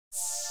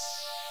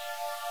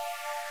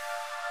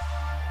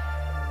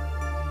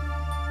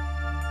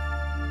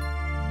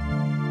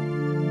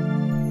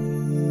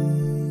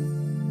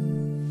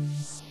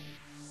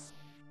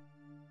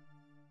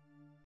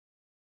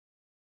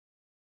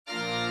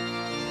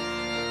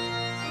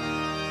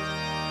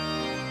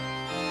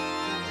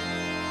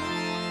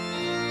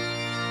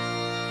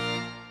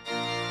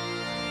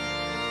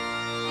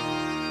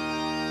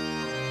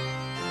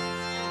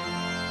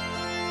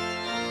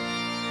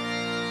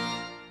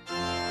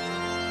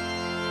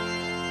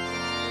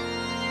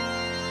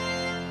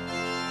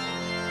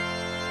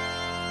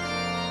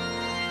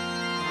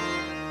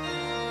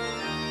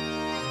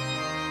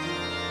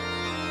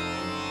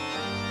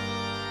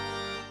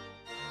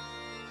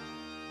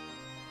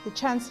The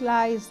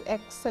Chancellor is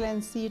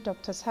Excellency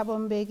Dr. Thabo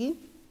Mbeki,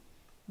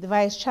 the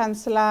Vice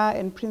Chancellor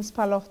and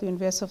Principal of the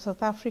University of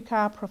South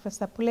Africa,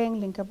 Professor Puleng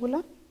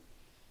Linkabula,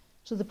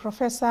 to the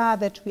professor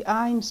that we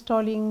are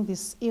installing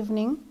this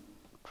evening,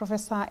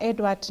 Professor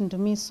Edward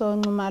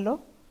Nxumalo,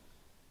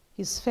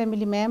 his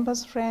family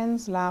members,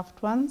 friends,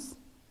 loved ones,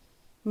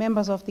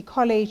 members of the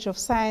College of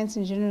Science,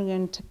 Engineering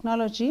and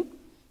Technology,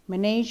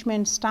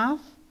 management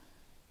staff,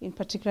 in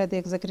particular the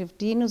Executive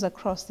Dean who's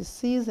across the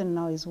seas and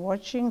now is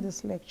watching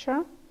this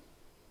lecture,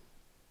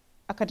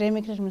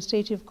 academic and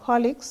administrative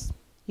colleagues,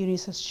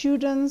 UNISA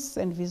students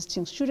and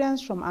visiting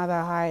students from other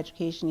higher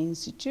education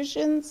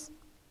institutions,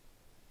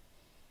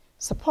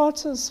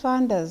 supporters,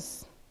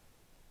 funders,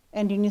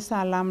 and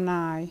UNISA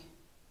alumni,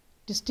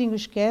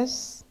 distinguished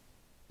guests,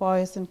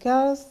 boys and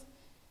girls,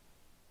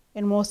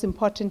 and most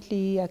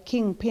importantly, a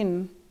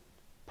kingpin,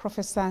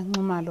 Professor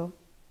Nxumalo,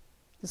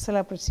 the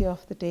celebrity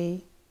of the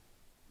day,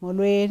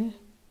 Molweni,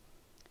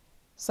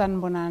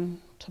 Sanbonan,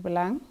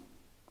 Tobelang,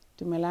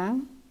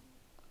 Dumelang,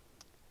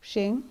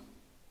 Shing,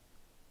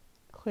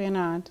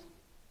 Khuyenad,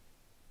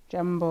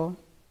 Jambo.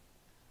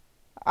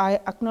 I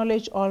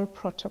acknowledge all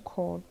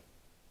protocol.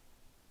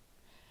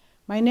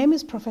 My name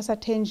is Professor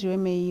Tenjiwe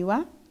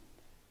Meiwa.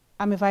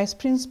 I'm a Vice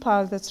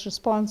Principal that's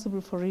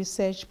responsible for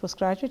research,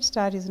 postgraduate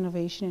studies,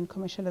 innovation, and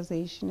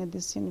commercialization at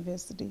this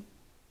university.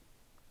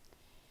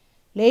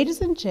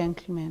 Ladies and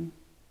gentlemen,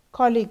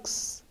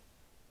 colleagues,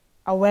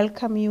 I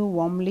welcome you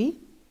warmly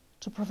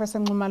to Professor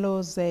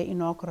Nxumalo's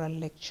inaugural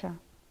lecture.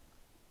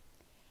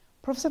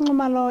 Professor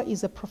Nxumalo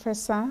is a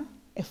professor,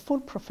 a full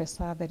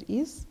professor that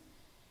is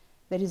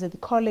at the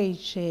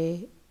College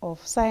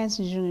of Science,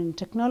 Engineering and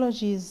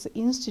Technologies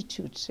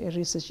Institute, a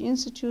research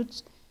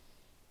institute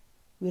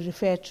we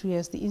refer to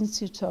as the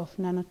Institute of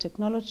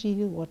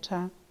Nanotechnology,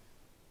 Water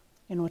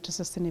and Water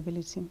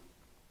Sustainability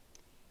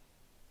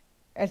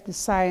at the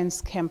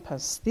Science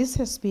Campus. This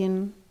has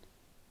been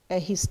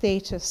his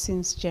status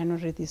since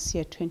January this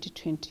year,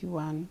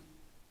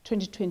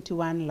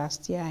 2021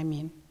 last year, I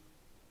mean.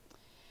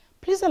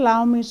 Please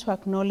allow me to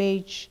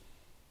acknowledge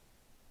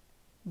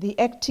the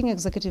Acting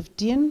Executive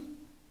Dean,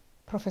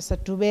 Professor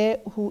Dube,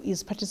 who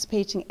is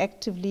participating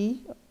actively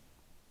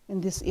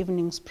in this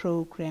evening's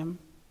program.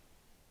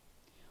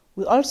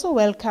 We also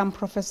welcome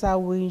Professor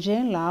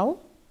Winjen Lau,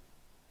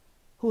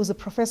 who is a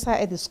professor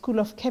at the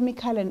School of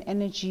Chemical and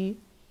Energy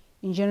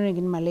Engineering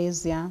in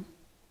Malaysia.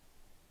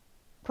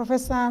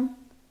 Professor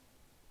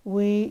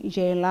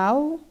Winjen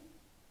Lau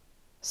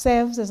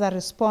serves as a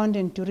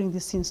respondent during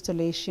this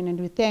installation, and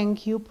we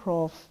thank you,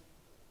 Prof,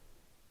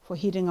 for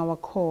heeding our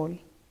call.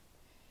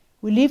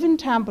 We live in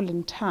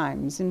turbulent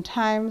times, in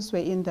times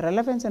wherein the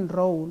relevance and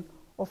role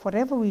of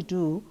whatever we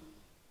do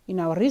in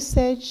our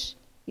research,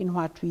 in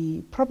what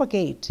we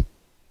propagate,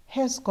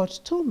 has got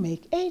to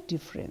make a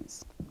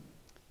difference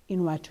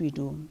in what we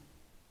do.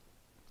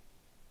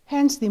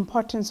 Hence the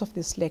importance of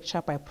this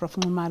lecture by Prof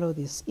Nxumalo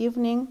this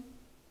evening,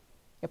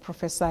 a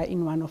professor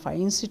in one of our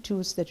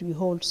institutes that we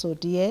hold so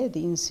dear,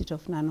 the Institute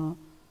of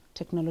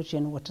Nanotechnology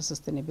and Water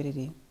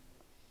Sustainability,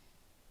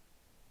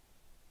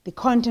 the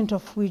content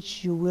of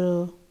which you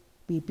will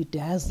be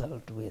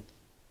bedazzled with.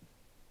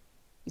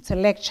 It's a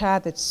lecture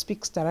that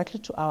speaks directly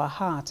to our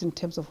hearts in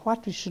terms of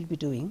what we should be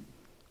doing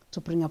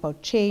to bring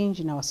about change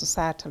in our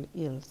societal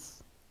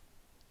ills.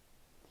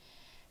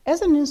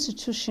 As an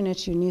institution at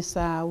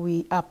UNISA,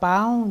 we are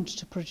bound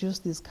to produce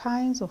these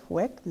kinds of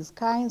work, these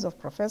kinds of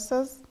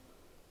professors,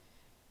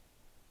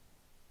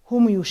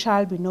 whom you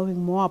shall be knowing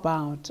more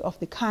about, of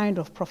the kind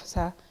of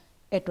Professor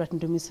Edward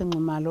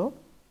Nxumalo,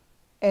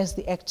 as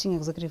the Acting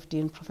Executive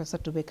Dean, Professor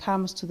Dube,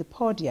 comes to the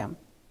podium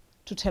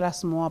to tell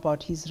us more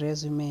about his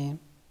resume.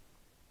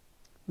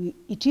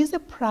 It is a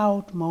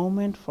proud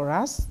moment for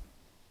us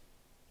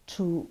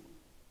to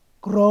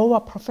grow a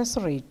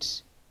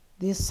professorate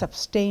this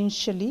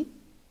substantially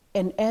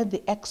and add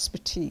the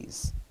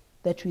expertise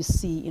that we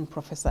see in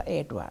Professor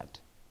Edward.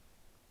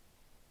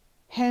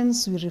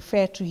 Hence, we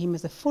refer to him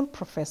as a full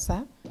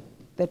professor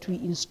that we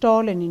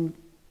install and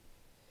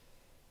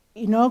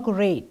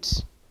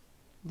inaugurate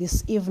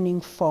this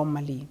evening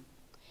formally.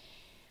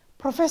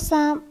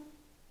 Professor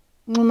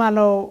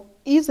Nxumalo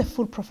is a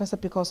full professor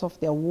because of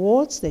the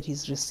awards that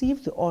he's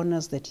received, the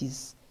honors that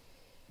he's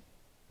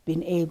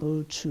been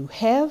able to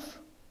have,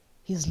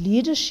 his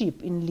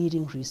leadership in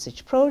leading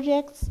research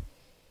projects,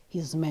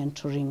 his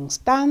mentoring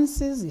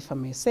stances, if I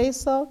may say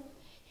so.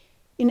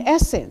 In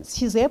essence,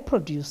 he's a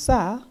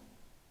producer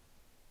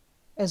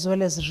as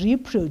well as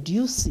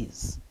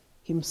reproduces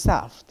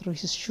himself through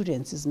his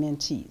students, his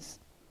mentees,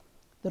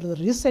 through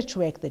the research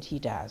work that he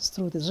does,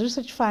 through the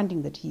research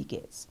funding that he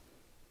gets.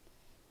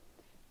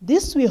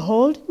 This we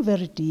hold him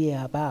very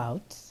dear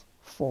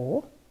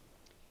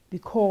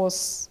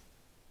because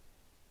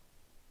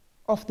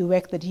of the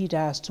work that he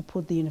does to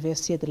put the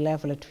university at the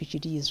level at which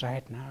it is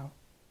right now.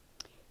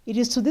 It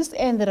is to this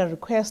end that I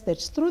request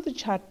that through the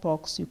chat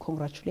box you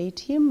congratulate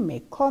him,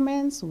 make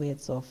comments,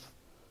 words of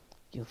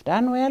you've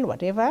done well,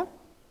 whatever,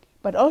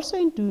 but also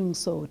in doing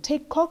so,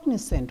 take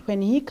cognizance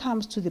when he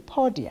comes to the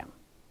podium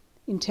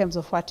in terms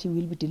of what he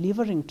will be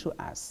delivering to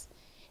us,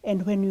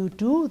 And when you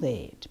do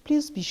that,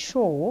 please be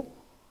sure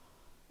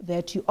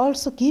that you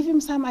also give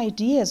him some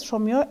ideas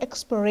from your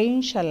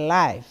experiential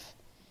life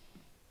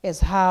as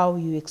how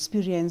you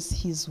experience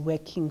his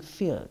working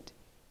field.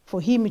 For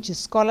him, it is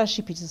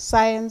scholarship, it is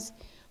science.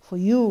 For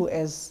you,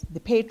 as the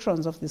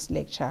patrons of this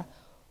lecture,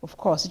 of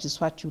course, it is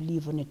what you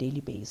live on a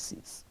daily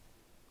basis.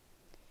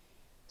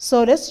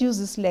 So let's use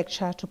this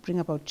lecture to bring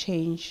about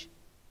change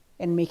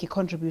and make a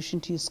contribution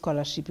to his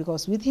scholarship,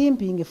 because with him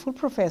being a full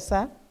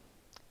professor,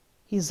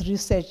 his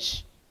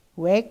research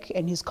work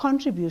and his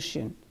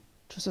contribution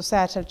to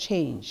societal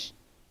change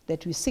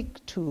that we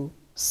seek to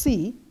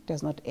see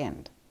does not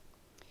end.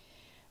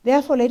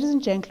 Therefore, ladies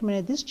and gentlemen,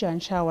 at this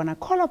juncture, I want to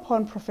call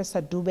upon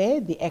Professor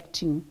Dube, the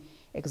acting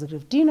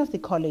Executive Dean of the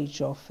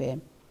College of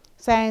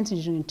Science,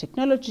 Engineering and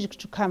Technology,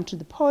 to come to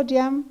the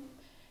podium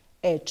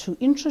to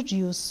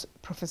introduce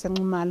Professor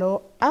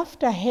Nxumalo.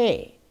 After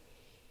her,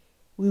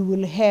 we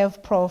will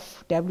have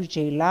Prof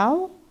W.J.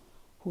 Lau,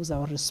 who's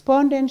our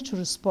respondent, to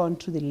respond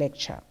to the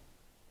lecture.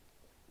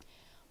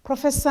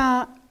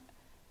 Professor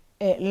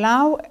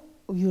Lau,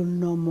 you'll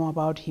know more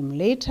about him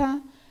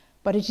later,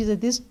 but it is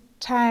at this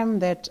time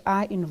that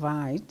I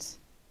invite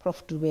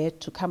Prof Dube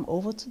to come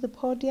over to the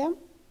podium.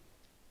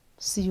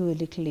 See you a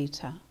little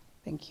later.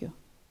 Thank you.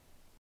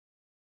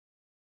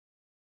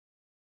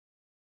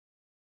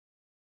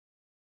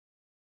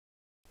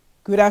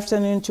 Good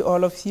afternoon to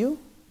all of you.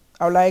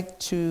 I would like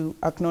to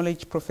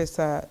acknowledge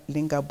Professor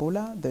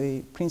Lingabula,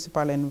 the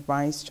Principal and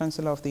Vice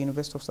Chancellor of the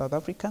University of South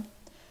Africa,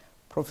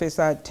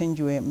 Professor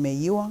Tenjue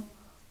Meyiwa,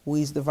 who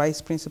is the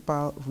Vice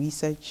Principal,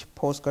 Research,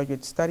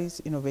 Postgraduate Studies,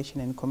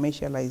 Innovation and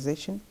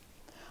Commercialization.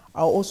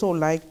 I would also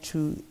like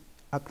to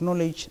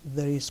acknowledge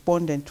the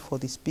respondent for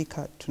the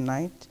speaker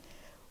tonight,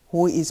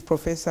 who is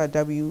Professor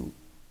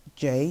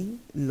W.J.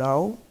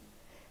 Lau.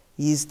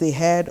 He is the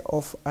head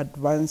of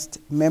Advanced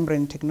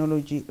Membrane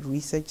Technology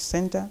Research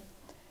Center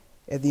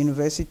at the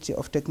University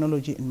of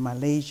Technology in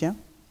Malaysia.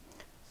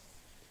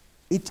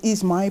 It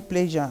is my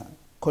pleasure,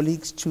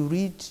 colleagues, to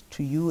read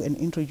to you and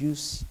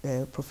introduce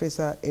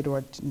Professor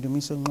Edward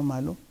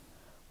Nxumalo,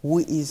 who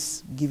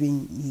is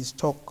giving his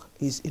talk,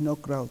 his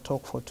inaugural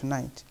talk for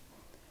tonight.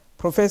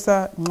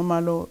 Professor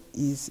Nxumalo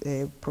is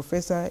a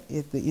professor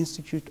at the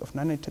Institute of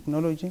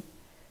Nanotechnology,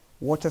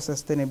 Water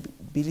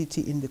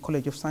Sustainability in the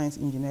College of Science,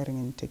 Engineering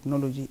and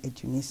Technology at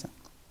UNISA.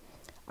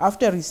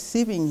 After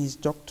receiving his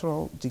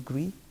doctoral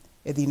degree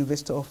at the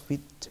University of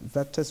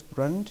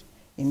Witwatersrand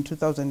in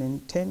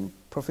 2010,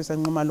 Professor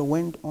Nxumalo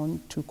went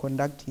on to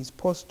conduct his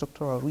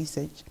postdoctoral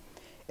research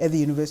at the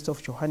University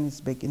of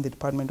Johannesburg in the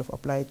Department of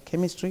Applied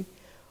Chemistry,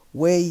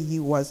 where he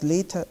was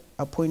later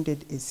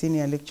appointed a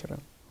senior lecturer.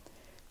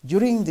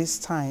 During this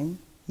time,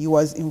 he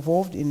was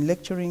involved in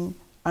lecturing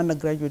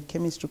undergraduate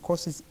chemistry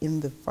courses in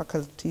the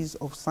faculties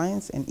of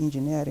science and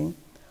engineering,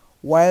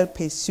 while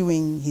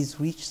pursuing his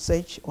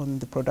research on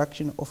the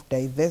production of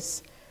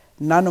diverse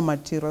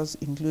nanomaterials,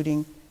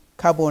 including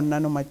carbon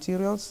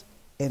nanomaterials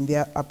and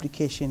their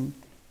application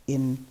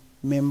in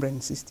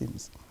membrane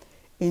systems.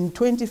 In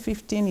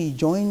 2015, he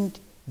joined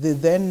the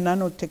then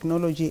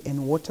Nanotechnology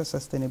and Water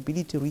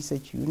Sustainability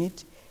Research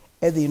Unit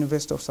at the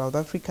University of South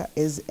Africa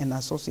as an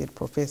associate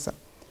professor,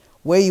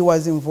 where he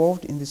was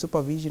involved in the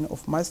supervision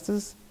of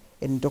master's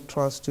and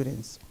doctoral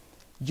students.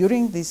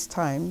 During this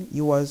time,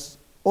 he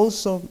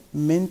also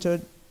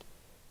mentored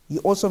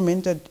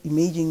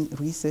emerging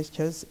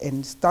researchers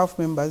and staff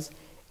members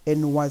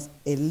and was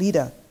a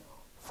leader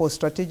for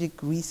strategic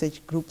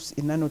research groups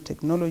in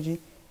nanotechnology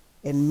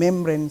and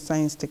membrane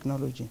science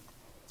technology.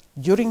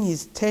 During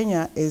his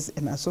tenure as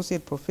an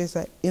associate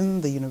professor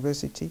in the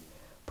university,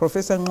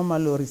 Professor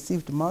Nxumalo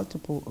received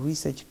multiple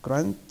research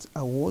grant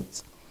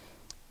awards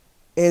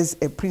as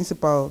a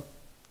principal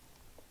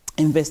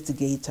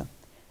investigator.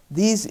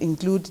 These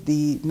include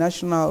the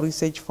National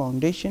Research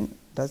Foundation,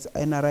 that's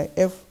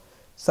NRIF,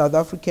 South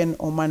African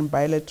Oman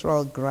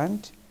Bilateral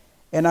Grant,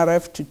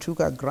 NRF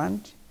Tutuka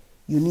Grant,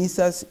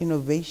 UNISA's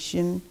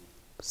Innovation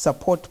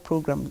Support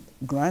Program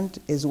Grant,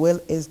 as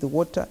well as the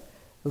Water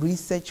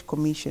Research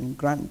Commission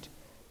Grant,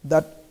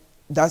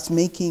 thus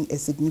making a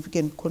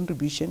significant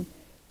contribution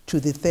to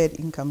the third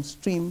income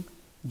stream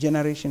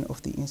generation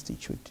of the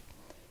Institute.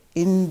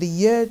 In the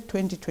year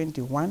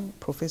 2021,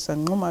 Professor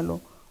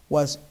Nxumalo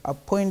was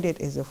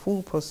appointed as a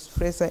full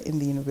professor in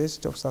the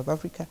University of South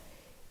Africa,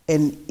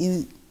 and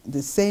in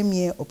the same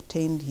year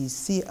obtained his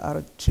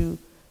CR2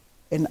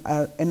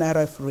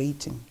 NRF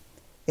rating,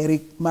 a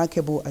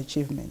remarkable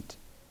achievement.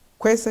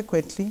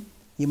 Consequently,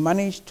 he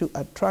managed to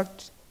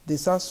attract the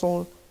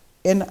Sasol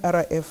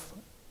NRF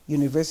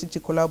University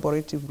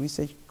Collaborative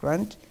Research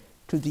Grant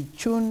to the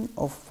tune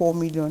of $4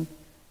 million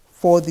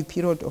for the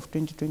period of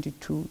 2022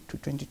 to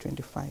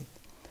 2025.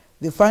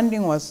 The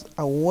funding was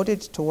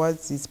awarded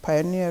towards his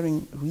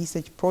pioneering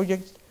research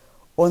project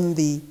on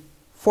the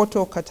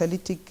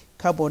photocatalytic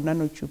carbon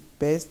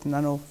nanotube-based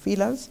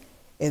nanofillers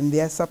and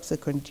their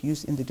subsequent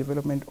use in the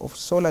development of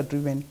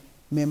solar-driven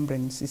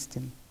membrane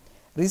system.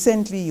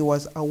 Recently, he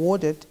was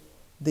awarded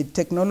the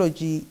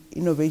Technology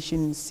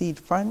Innovation Seed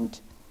Fund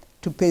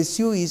to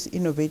pursue his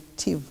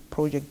innovative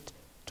project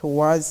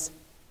towards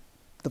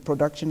the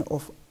production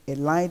of a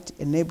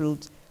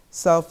light-enabled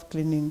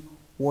self-cleaning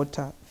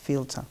water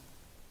filter.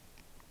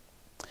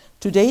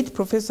 To date,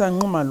 Professor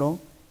Nxumalo,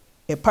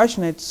 a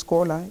passionate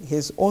scholar,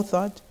 has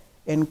authored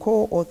and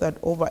co-authored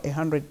over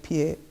 100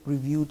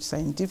 peer-reviewed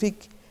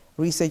scientific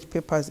research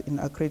papers in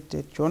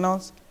accredited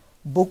journals,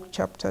 book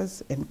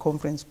chapters, and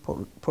conference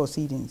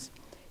proceedings.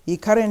 He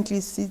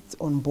currently sits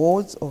on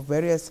boards of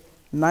various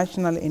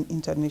national and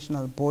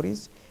international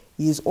bodies.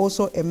 He is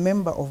also a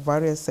member of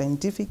various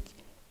scientific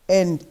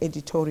and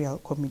editorial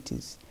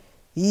committees.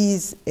 He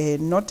is a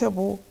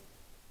notable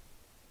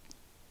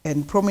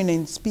and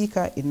prominent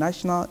speaker in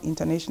national,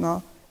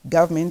 international,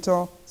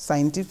 governmental,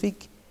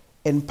 scientific,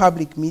 and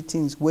public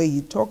meetings where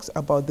he talks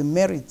about the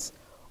merits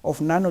of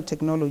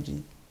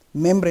nanotechnology,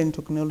 membrane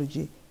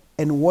technology,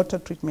 and water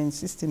treatment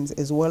systems,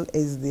 as well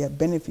as their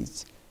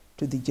benefits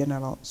to the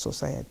general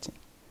society.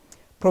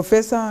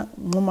 Professor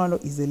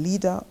Nxumalo is a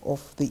leader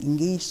of the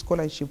Engaged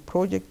Scholarship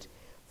Project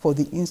for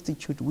the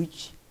Institute,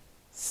 which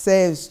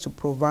serves to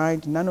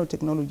provide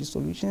nanotechnology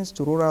solutions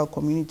to rural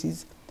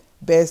communities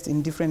based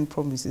in different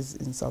provinces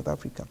in South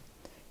Africa.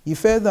 He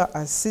further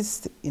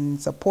assists in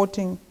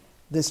supporting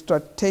the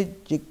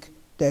strategic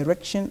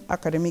direction,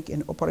 academic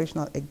and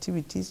operational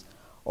activities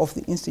of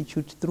the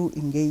Institute through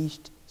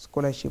Engaged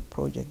Scholarship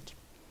Project.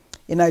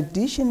 In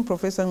addition,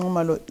 Professor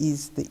Nxumalo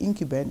is the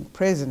incumbent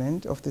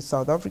president of the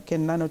South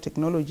African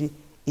Nanotechnology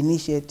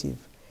Initiative,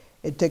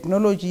 a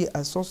technology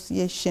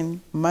association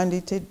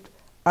mandated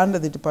under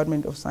the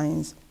Department of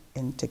Science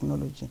and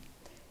Technology.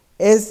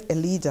 As a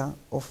leader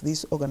of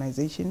this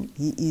organization,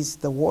 he is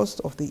the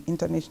host of the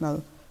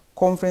International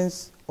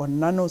Conference on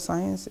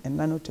Nanoscience and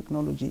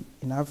Nanotechnology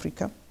in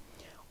Africa,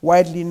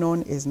 widely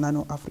known as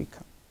Nano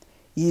Africa.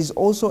 He is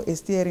also a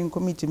steering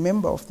committee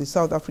member of the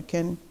South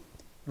African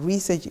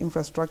Research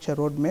Infrastructure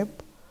Roadmap,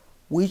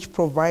 which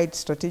provides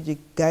strategic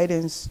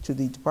guidance to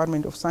the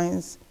Department of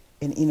Science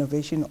and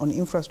Innovation on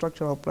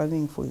infrastructural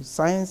planning for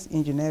science,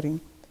 engineering,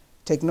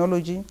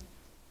 technology,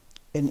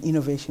 and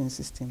innovation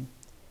system.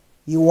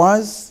 He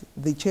was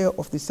the chair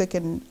of the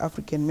Second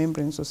African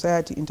Membrane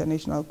Society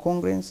International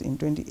Congress in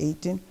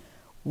 2018,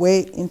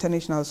 where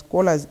international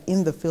scholars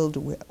in the field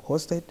were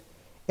hosted,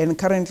 and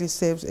currently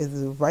serves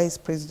as the vice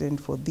president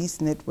for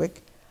this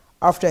network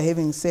after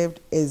having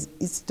served as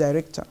its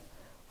director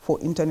for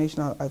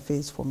international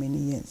affairs for many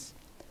years.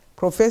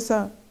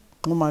 Professor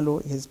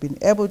Nxumalo has been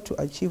able to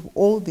achieve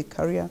all the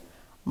career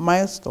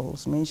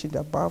milestones mentioned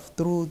above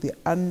through the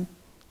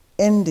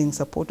unending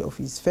support of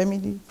his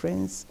family,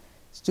 friends,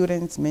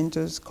 students,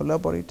 mentors,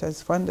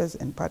 collaborators, funders,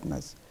 and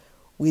partners.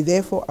 We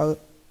therefore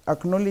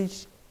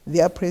acknowledge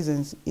their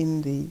presence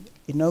in the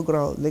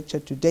inaugural lecture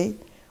today.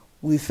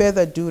 We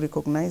further do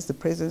recognize the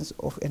presence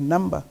of a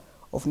number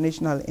of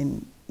national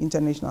and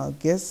international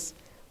guests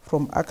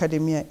from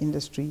academia,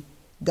 industry,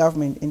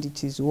 government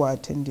entities who are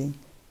attending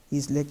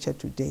his lecture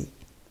today.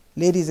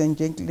 Ladies and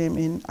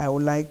gentlemen, I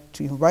would like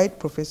to invite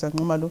Professor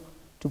Nxumalo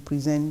to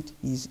present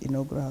his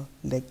inaugural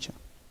lecture.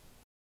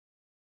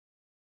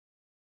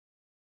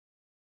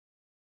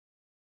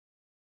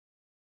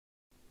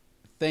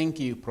 Thank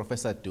you,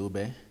 Professor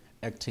Dube,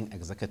 Acting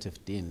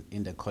Executive Dean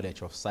in the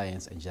College of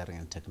Science, Engineering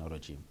and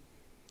Technology.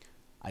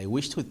 I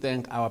wish to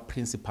thank our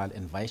Principal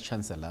and Vice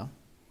Chancellor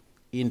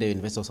in the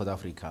University of South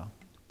Africa,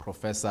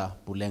 Professor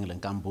Buleng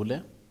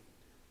Nkambule,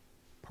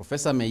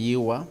 Professor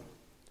Meyiwa,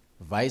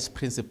 Vice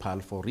Principal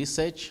for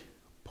Research,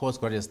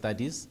 Postgraduate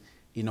Studies,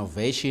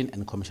 Innovation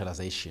and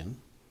Commercialization,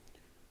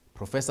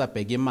 Professor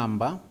Peggy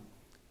Mamba,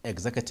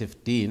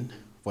 Executive Dean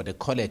for the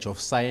College of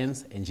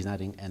Science,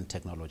 Engineering and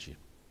Technology.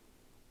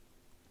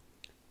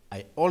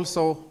 I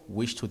also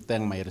wish to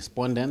thank my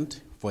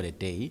respondent for the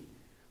day,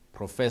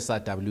 Professor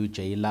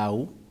W.J.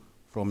 Lau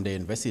from the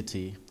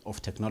University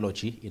of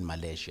Technology in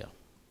Malaysia.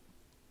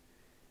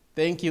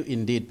 Thank you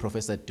indeed,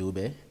 Professor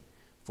Dube,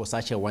 for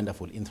such a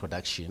wonderful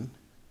introduction.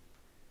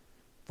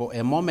 For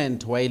a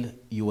moment while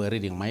you were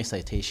reading my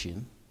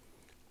citation,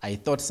 I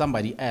thought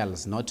somebody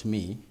else, not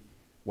me,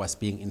 was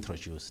being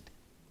introduced.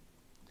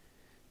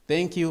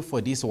 Thank you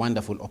for this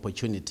wonderful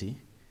opportunity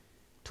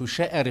to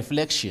share a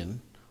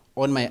reflection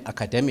on my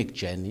academic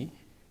journey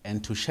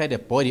and to share the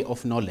body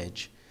of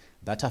knowledge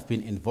that I've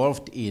been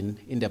involved in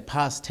the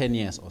past 10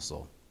 years or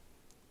so.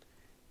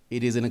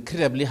 It is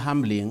incredibly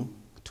humbling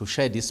to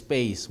share this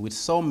space with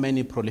so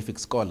many prolific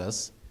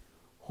scholars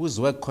whose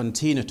work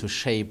continue to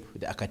shape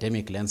the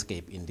academic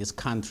landscape in this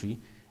country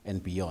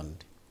and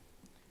beyond.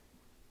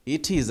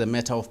 It is a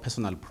matter of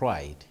personal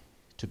pride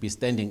to be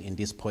standing in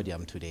this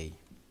podium today.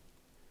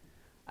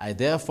 I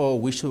therefore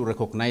wish to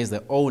recognize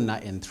the honor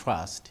and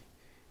trust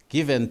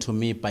given to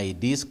me by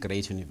this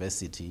great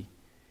university,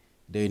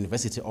 the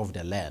University of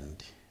the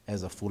Land,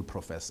 as a full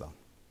professor.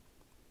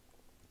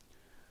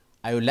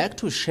 I would like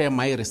to share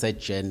my research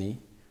journey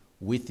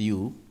with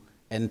you,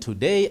 and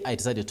today I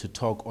decided to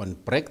talk on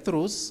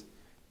breakthroughs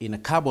in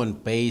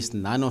carbon-based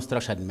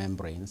nanostructured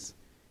membranes,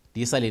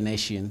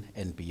 desalination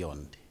and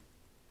beyond.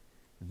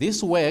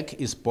 This work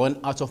is born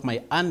out of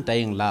my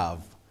undying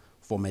love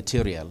for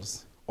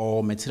materials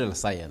or material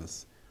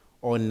science,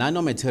 or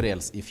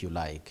nanomaterials if you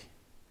like.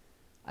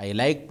 I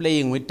like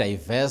playing with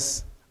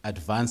diverse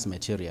advanced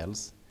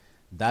materials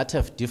that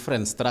have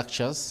different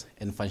structures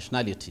and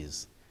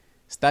functionalities,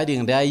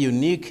 studying their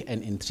unique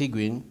and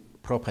intriguing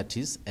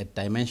properties at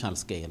dimensional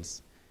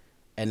scales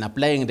and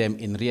applying them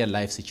in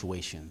real-life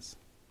situations.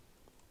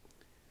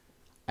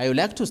 I would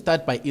like to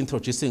start by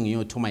introducing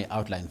you to my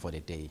outline for the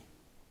day.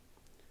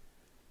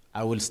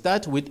 I will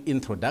start with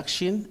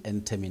introduction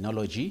and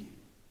terminology,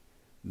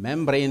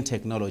 membrane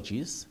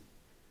technologies,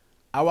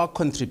 our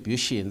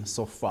contribution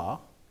so far,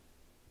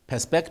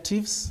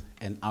 perspectives,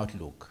 and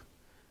outlook.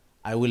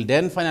 I will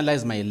then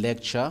finalize my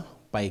lecture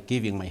by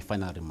giving my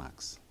final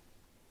remarks.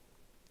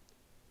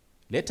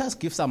 Let us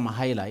give some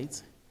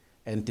highlights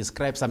and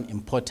describe some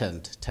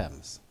important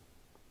terms.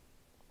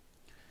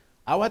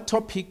 Our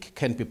topic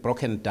can be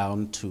broken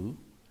down to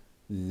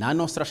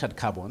nanostructured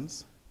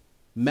carbons,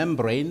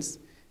 membranes,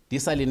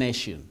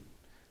 desalination,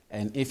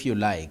 and if you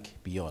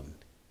like, beyond.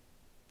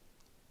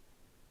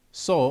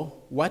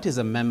 So, what is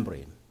a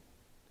membrane?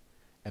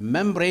 A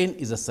membrane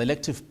is a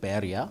selective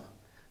barrier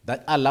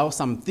that allows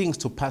some things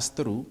to pass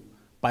through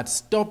but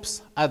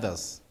stops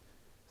others.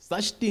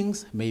 Such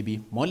things may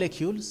be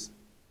molecules,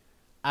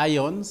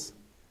 ions,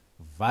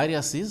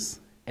 viruses,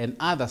 and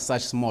other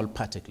such small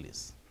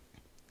particles.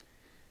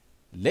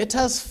 Let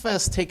us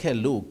first take a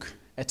look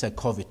at a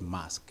COVID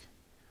mask.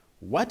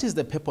 What is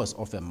the purpose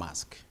of a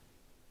mask?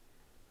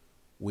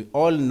 We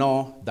all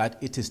know that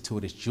it is to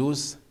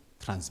reduce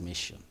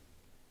transmission,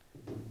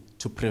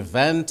 to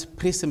prevent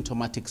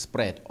pre-symptomatic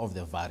spread of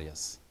the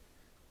virus,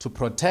 to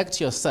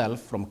protect yourself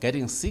from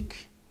getting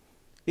sick.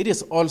 It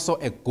is also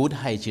a good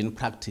hygiene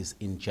practice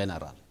in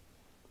general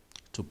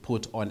to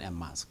put on a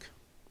mask.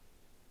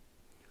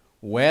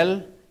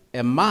 Well,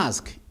 a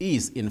mask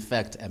is in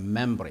fact a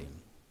membrane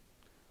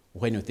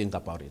when you think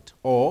about it,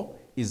 or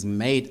is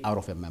made out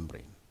of a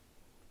membrane,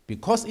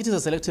 because it is a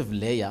selective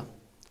layer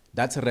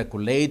that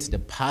regulates the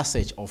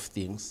passage of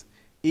things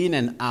in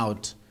and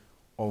out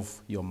of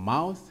your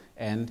mouth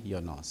and your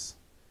nose.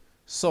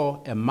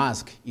 So a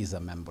mask is a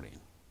membrane.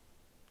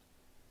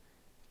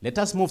 Let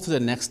us move to the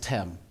next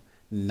term,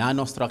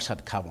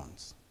 nanostructured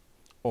carbons,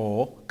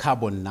 or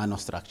carbon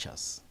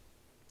nanostructures.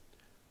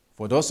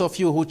 For those of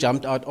you who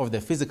jumped out of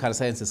the physical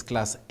sciences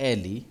class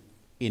early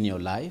in your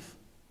life,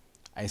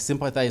 I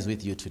sympathize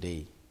with you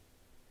today.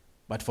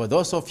 But for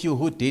those of you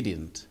who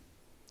didn't,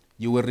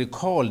 you will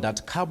recall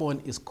that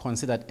carbon is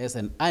considered as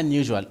an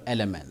unusual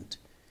element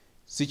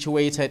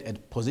situated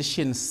at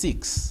position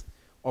 6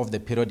 of the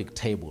periodic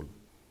table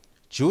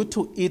due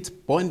to its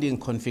bonding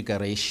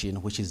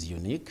configuration, which is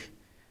unique,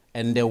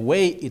 and the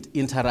way it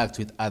interacts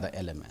with other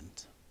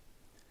elements.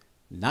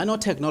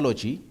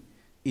 Nanotechnology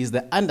is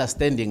the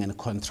understanding and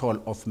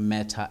control of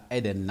matter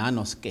at a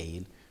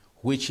nanoscale,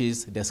 which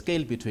is the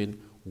scale between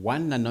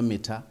 1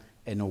 nanometer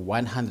and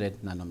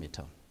 100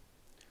 nanometer.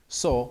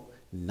 So,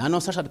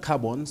 nanostructured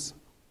carbons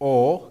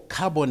or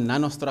carbon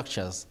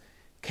nanostructures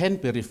can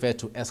be referred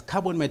to as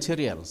carbon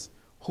materials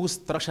whose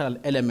structural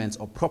elements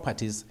or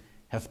properties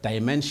have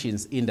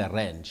dimensions in the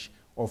range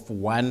of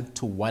 1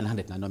 to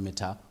 100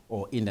 nanometer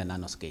or in the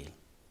nanoscale.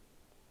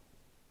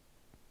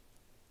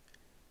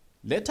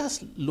 Let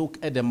us look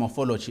at the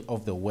morphology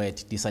of the word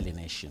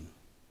desalination.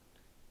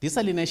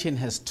 Desalination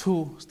has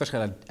two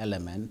structural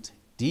elements,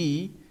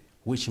 D,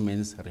 which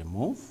means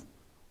remove,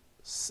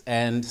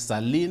 and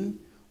saline,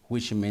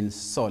 which means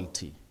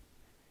salty.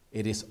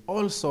 It is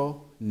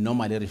also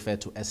normally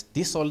referred to as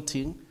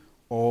desalting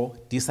or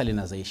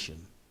desalinization.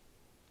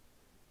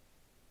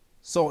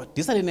 So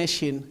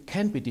desalination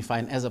can be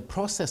defined as a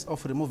process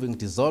of removing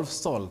dissolved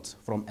salt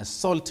from a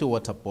salty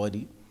water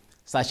body,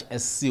 such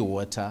as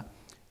seawater,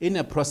 in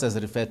a process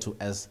referred to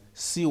as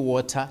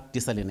seawater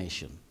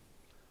desalination.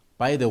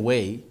 By the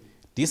way,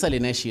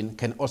 desalination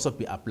can also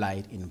be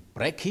applied in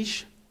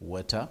brackish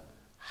water,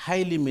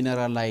 highly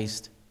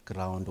mineralized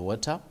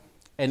groundwater,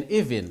 and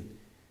even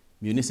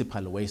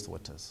municipal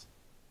wastewaters.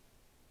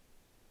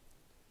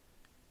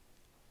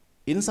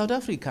 In South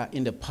Africa,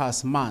 in the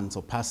past months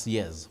or past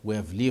years, we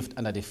have lived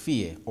under the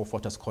fear of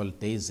what is called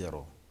day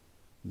zero.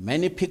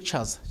 Many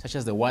pictures, such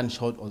as the one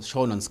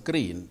shown on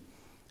screen,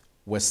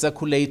 were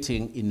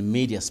circulating in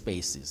media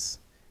spaces.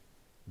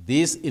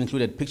 These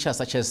included pictures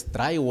such as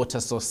dry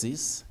water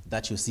sources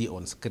that you see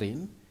on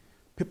screen,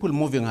 people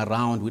moving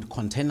around with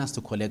containers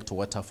to collect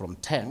water from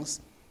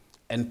tanks,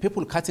 and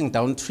people cutting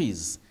down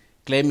trees,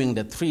 claiming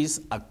the trees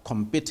are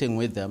competing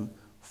with them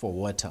for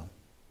water.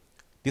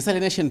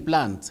 Desalination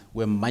plants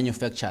were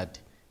manufactured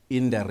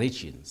in the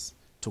regions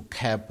to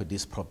curb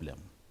this problem.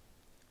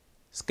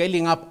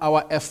 Scaling up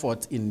our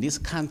efforts in this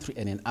country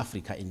and in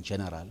Africa in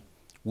general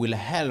will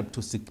help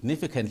to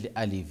significantly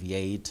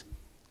alleviate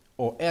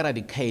or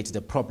eradicate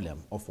the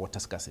problem of water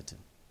scarcity.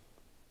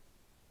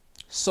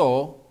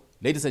 So,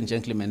 ladies and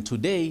gentlemen,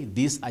 today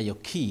these are your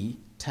key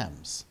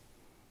terms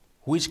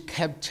which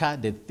capture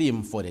the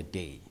theme for the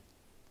day.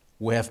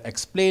 We have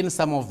explained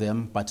some of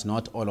them, but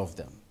not all of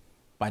them,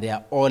 but they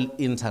are all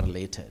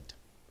interrelated.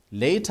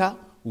 Later,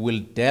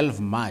 we'll delve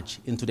much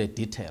into the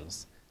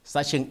details,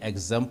 such as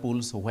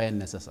examples where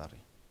necessary.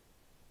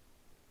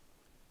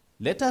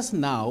 Let us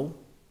now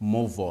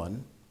move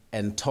on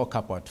and talk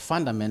about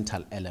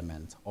fundamental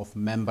elements of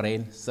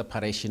membrane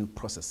separation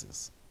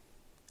processes.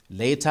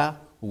 Later,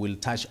 we will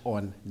touch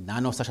on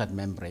nanostructured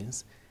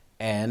membranes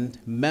and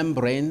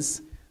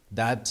membranes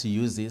that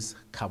uses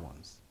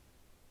carbons.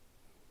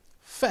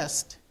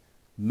 First,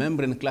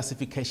 membrane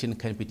classification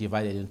can be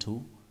divided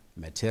into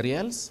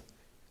materials,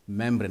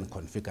 membrane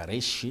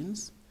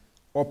configurations,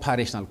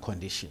 operational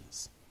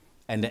conditions,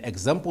 and the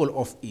example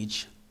of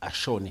each are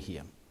shown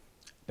here.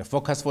 The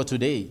focus for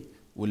today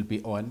will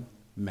be on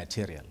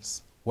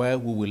materials, where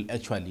we will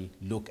actually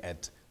look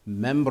at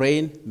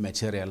membrane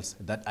materials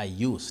that are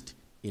used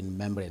in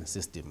membrane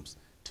systems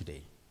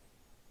today.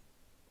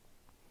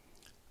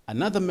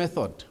 Another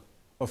method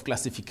of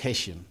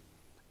classification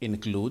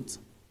includes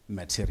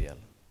material.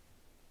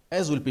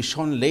 As will be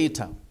shown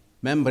later,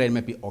 membrane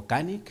may be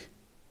organic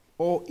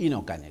or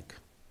inorganic,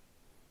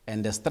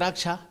 and the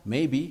structure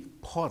may be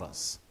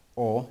porous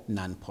or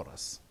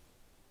non-porous.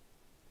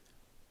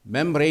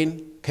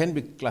 Membrane can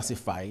be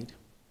classified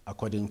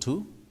according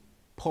to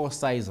pore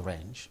size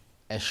range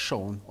as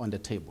shown on the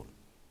table,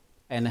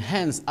 and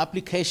hence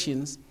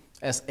applications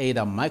as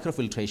either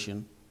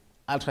microfiltration,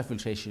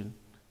 ultrafiltration,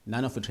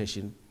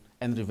 nanofiltration,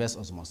 and reverse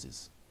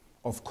osmosis.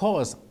 Of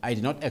course, I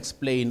did not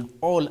explain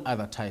all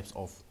other types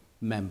of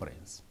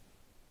membranes.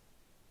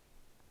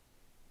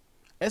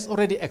 As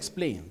already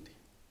explained,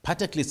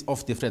 particles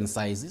of different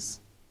sizes,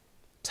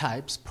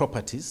 types,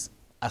 properties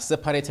are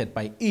separated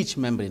by each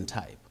membrane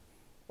type.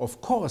 Of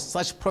course,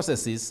 such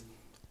processes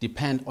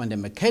depend on the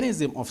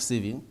mechanism of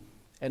sieving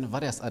and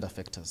various other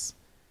factors.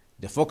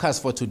 The focus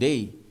for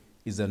today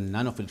is on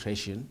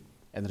nanofiltration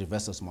and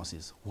reverse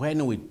osmosis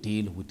when we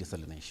deal with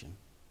desalination.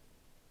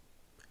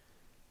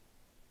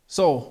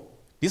 So,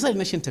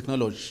 desalination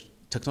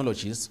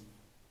technologies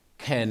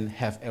can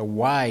have a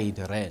wide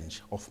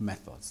range of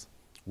methods.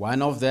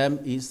 One of them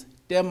is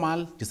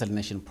thermal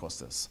desalination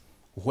process,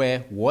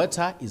 where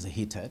water is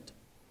heated,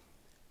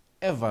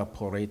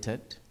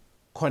 evaporated,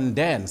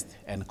 condensed,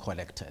 and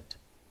collected.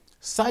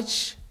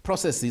 Such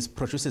processes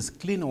produces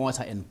clean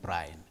water and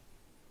brine.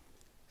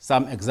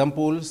 Some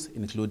examples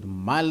include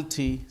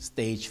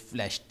multi-stage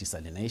flash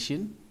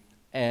desalination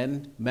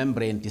and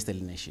membrane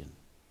desalination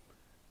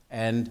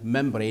and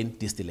membrane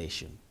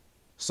distillation.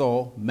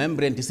 So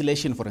membrane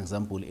distillation, for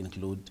example,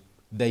 include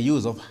the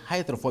use of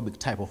hydrophobic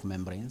type of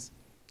membranes,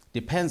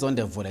 depends on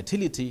the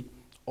volatility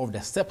of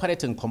the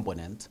separating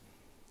component,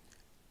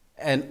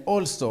 and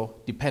also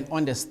depend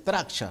on the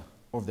structure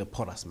of the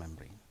porous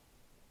membrane.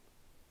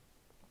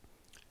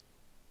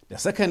 The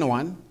second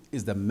one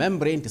is the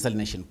membrane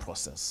desalination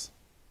process.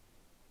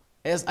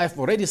 As I've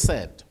already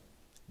said,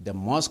 the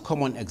most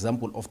common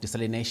example of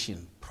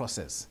desalination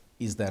process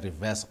is the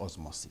reverse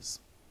osmosis.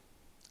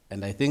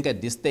 And I think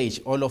at this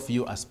stage, all of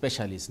you are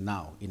specialists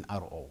now in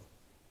RO.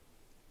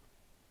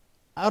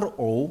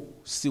 RO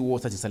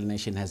seawater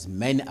desalination has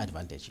many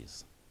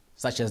advantages,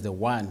 such as the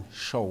one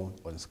shown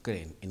on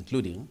screen,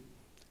 including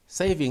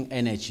saving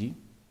energy,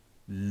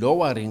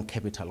 lowering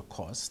capital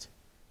cost,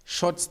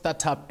 short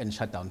startup and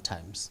shutdown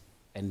times,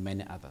 and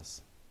many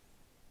others.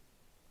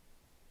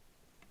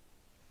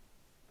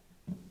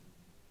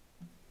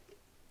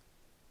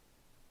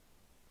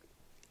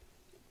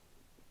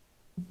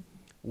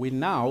 We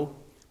now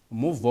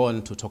move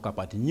on to talk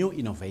about new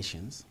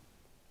innovations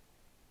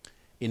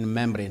in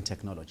membrane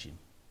technology.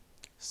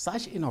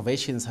 Such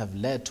innovations have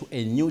led to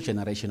a new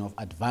generation of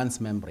advanced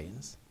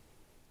membranes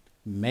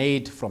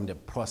made from the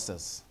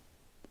process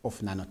of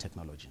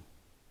nanotechnology.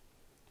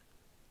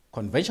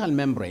 Conventional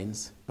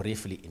membranes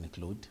briefly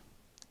include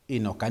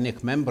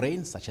inorganic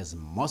membranes such as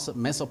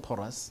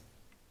mesoporous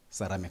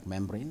ceramic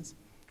membranes,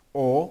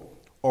 or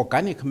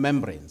organic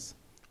membranes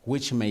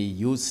which may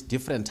use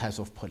different types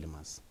of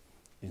polymers,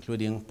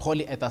 including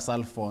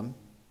polyethersulfone,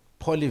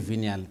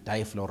 polyvinyl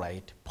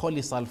difluoride,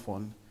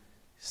 polysulfone,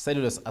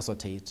 cellulose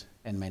acetate,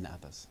 and many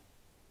others.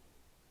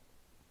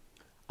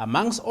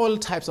 Amongst all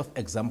types of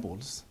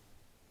examples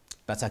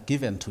that are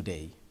given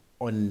today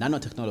on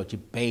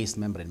nanotechnology-based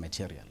membrane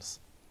materials,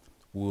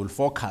 we will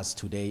focus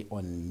today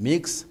on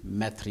mixed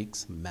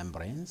matrix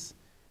membranes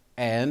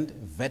and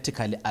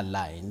vertically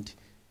aligned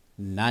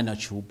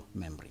nanotube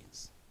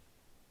membranes.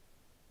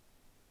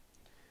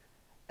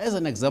 As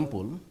an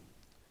example,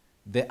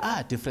 there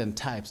are different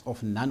types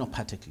of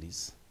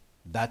nanoparticles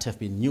that have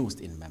been used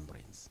in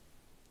membranes.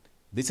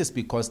 This is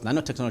because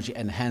nanotechnology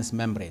enhanced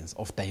membranes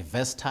of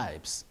diverse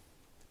types,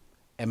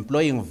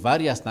 employing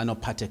various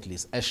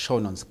nanoparticles as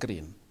shown on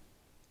screen,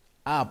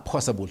 are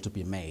possible to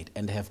be made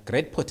and have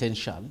great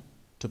potential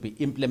to be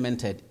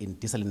implemented in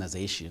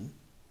desalination,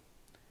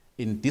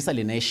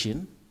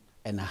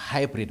 and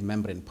hybrid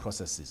membrane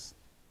processes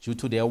due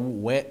to their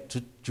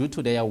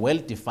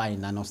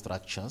well-defined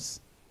nanostructures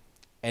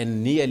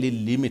and nearly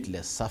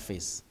limitless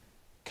surface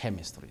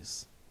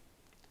chemistries.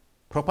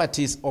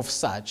 Properties of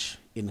such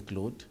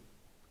include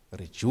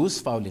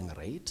reduced fouling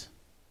rate,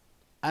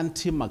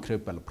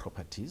 antimicrobial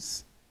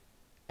properties,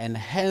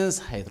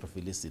 enhanced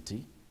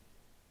hydrophilicity,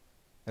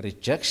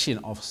 rejection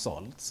of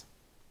salts,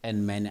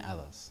 and many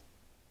others.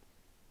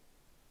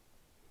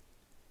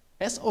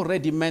 As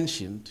already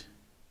mentioned,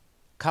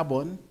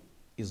 carbon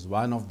is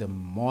one of the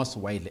most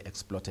widely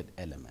exploited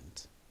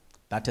elements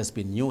that has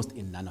been used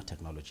in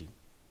nanotechnology.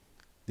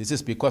 This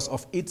is because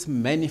of its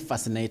many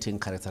fascinating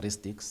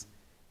characteristics,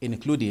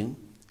 including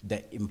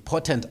the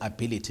important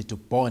ability to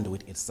bond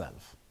with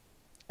itself.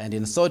 And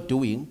in so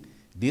doing,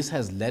 this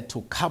has led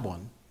to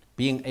carbon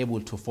being able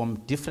to form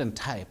different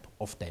types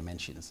of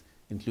dimensions,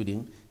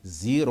 including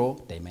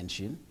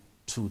 0-dimension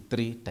to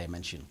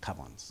 3-dimension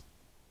carbons.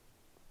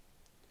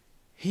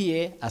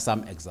 Here are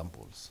some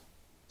examples.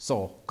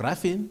 So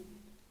graphene,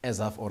 as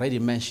I've already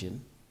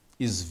mentioned,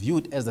 is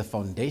viewed as the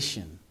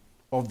foundation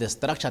of the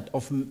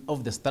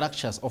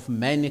structures of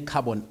many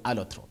carbon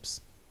allotropes.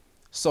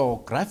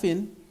 So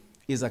graphene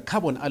is a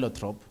carbon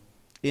allotrope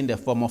in the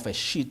form of a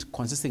sheet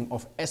consisting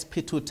of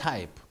sp2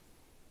 type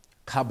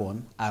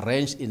carbon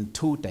arranged in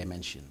 2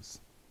 dimensions.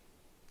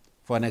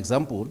 For an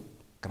example,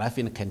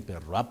 graphene can be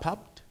wrapped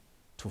up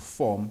to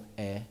form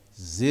a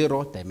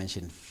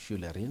 0-dimension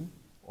fullerene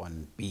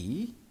on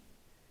B.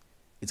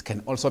 It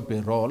can also be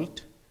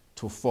rolled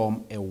to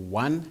form a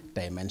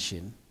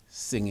 1-dimension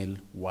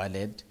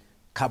single-walled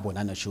carbon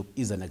nanotube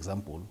is an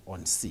example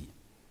on C.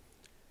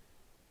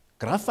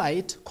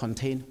 Graphite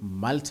contains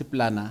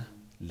multiplanar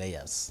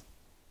layers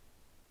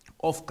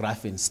of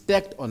graphene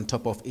stacked on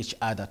top of each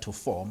other to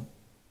form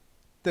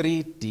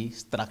 3D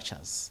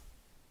structures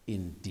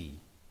in D.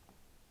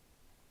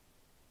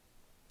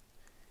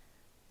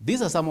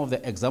 These are some of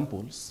the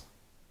examples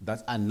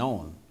that are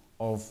known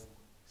of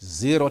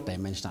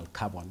 0-dimensional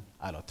carbon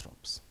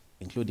allotropes,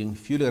 including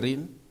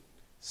fullerene,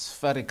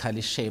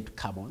 spherically shaped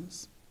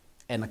carbons,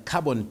 and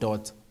carbon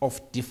dots of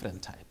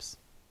different types.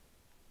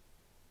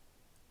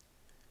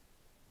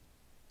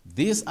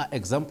 These are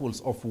examples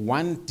of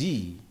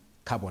 1D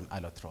carbon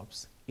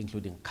allotropes,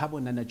 including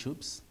carbon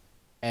nanotubes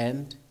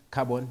and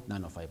carbon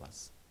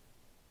nanofibers.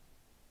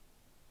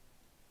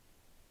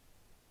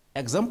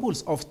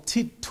 Examples of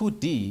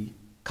 2D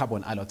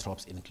carbon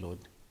allotropes include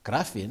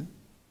graphene,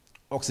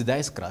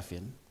 oxidized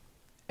graphene,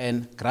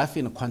 and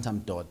graphene quantum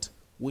dot,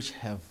 which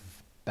have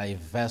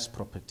diverse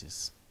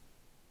properties.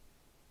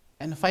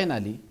 And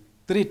finally,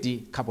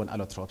 3D carbon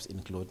allotropes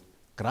include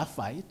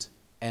graphite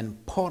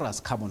and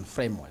porous carbon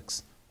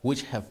frameworks,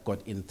 which have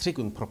got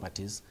intriguing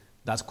properties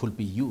that could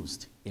be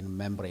used in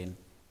membrane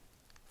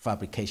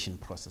fabrication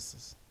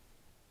processes.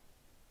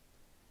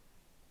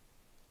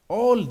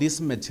 All these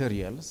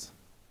materials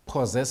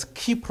possess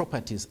key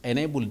properties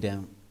enabling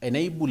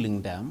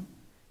them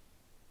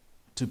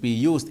to be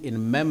used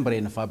in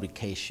membrane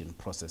fabrication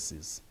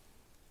processes,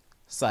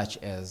 such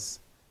as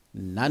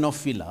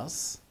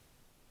nanofillers,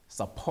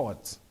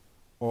 support,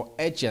 or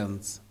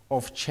agents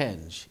of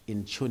change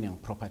in tuning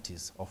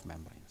properties of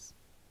membranes.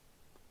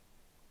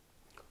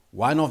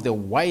 One of the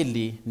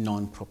widely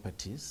known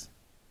properties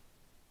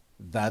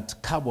that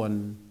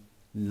carbon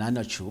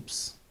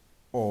nanotubes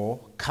or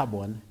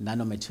carbon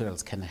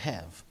nanomaterials can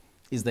have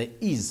is the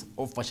ease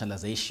of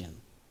functionalization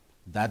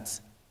that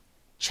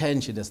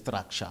change the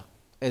structure,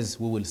 as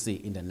we will see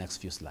in the next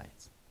few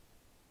slides.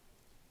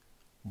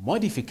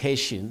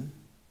 Modification,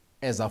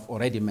 as I've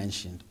already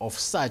mentioned, of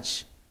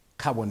such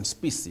carbon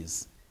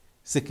species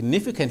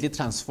significantly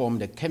transform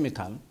the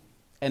chemical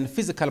and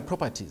physical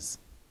properties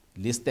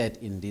listed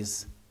in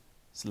this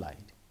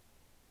slide.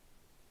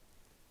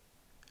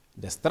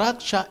 The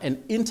structure and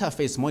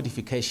interface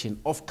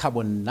modification of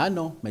carbon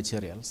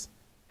nanomaterials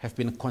have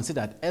been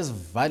considered as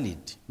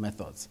valid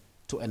methods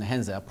to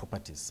enhance their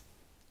properties.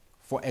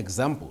 For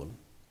example,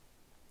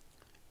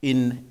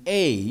 in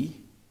A,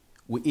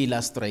 we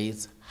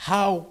illustrate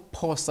how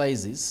pore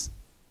sizes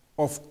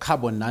of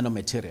carbon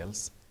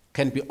nanomaterials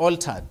can be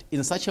altered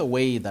in such a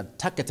way that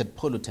targeted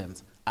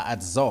pollutants are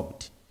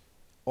adsorbed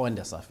on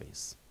the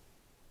surface.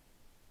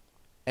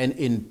 And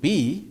in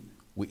B,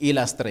 we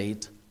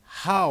illustrate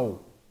how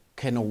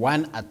can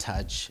one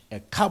attach a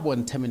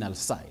carbon terminal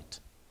site.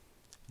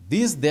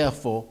 This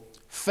therefore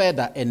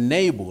further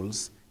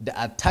enables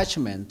the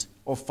attachment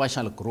of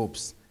functional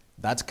groups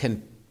that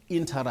can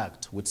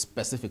interact with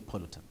specific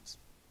pollutants.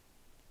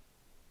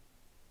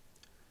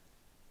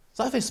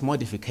 Surface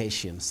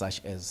modifications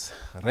such as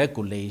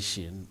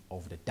regulation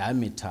of the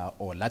diameter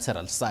or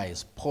lateral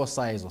size, pore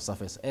size, or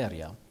surface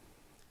area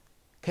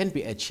can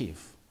be achieved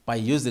by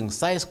using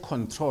size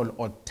control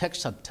or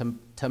texture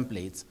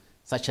templates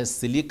such as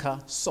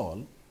silica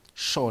sol,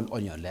 shown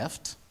on your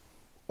left,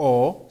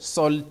 or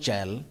sol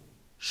gel,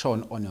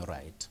 shown on your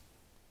right,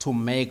 to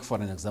make, for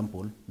an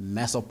example,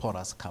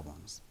 mesoporous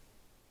carbons.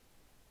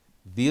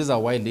 These are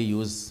widely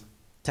used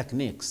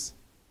techniques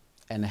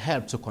and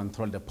help to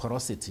control the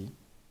porosity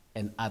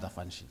and other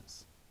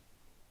functions.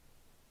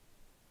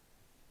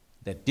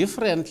 The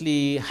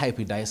differently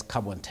hybridized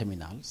carbon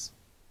terminals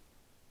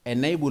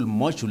enable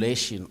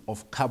modulation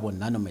of carbon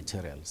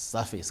nanomaterial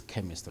surface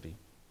chemistry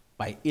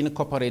by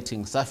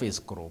incorporating surface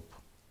group.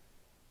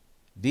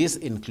 These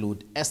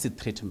include acid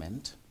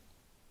treatment,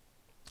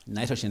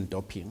 nitrogen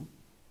doping,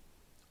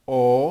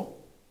 or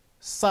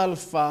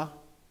sulfur,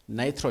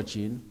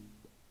 nitrogen,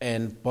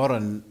 and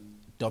boron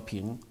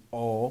doping,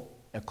 or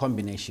a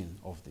combination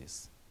of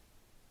this.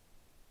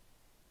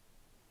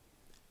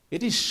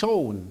 it is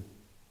shown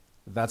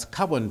that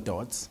carbon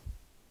dots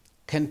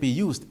can be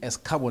used as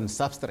carbon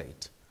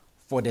substrate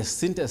for the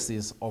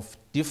synthesis of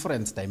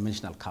different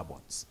dimensional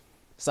carbons,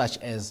 such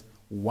as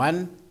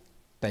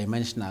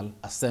one-dimensional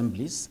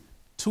assemblies,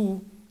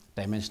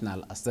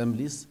 two-dimensional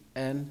assemblies,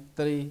 and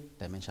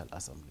three-dimensional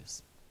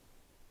assemblies.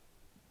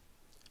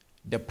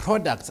 The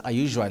products are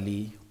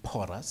usually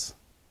porous,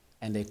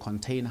 and they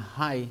contain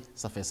high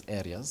surface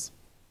areas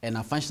and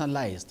are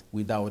functionalized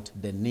without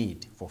the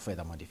need for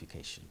further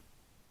modification.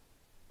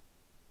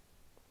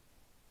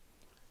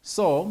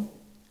 So,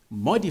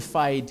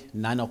 modified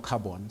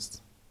nanocarbons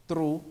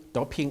through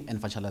doping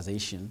and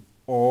functionalization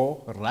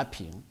or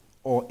wrapping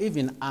or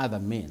even other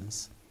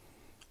means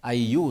are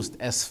used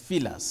as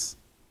fillers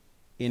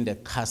in the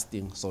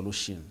casting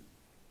solution.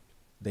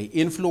 They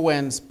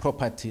influence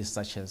properties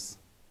such as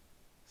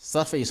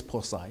surface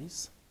pore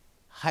size,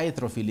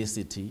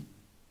 hydrophilicity,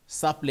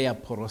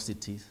 sublayer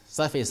porosity,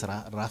 surface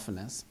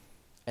roughness,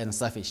 and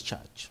surface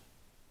charge.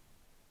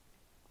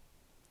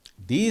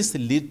 These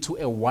lead to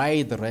a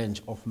wide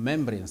range of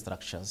membrane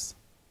structures,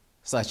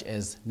 such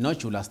as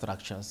nodular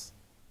structures,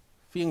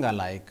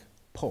 finger-like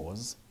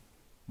pores,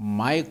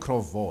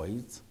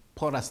 microvoids,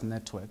 porous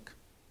network,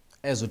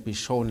 as would be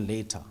shown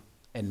later,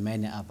 and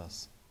many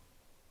others.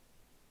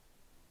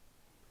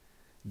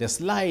 The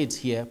slide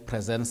here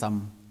presents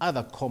some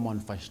other common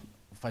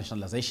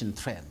functionalization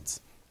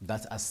trends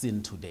that are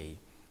seen today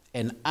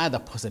and other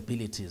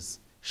possibilities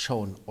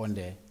shown on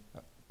the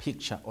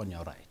picture on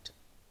your right.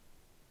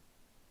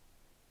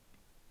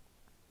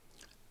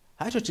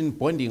 Hydrogen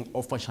bonding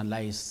of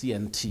functionalized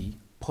CNT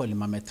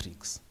polymer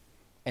matrix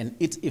and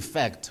its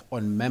effect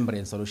on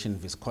membrane solution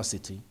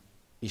viscosity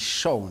is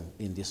shown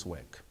in this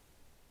work.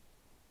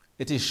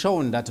 It is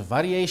shown that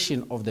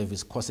variation of the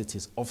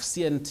viscosities of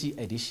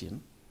CNT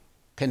addition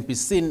can be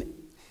seen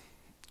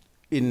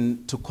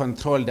to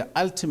control the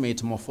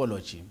ultimate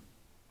morphology,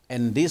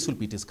 and this will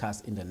be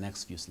discussed in the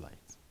next few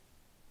slides.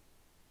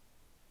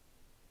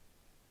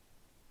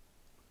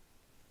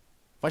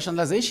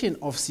 Functionalization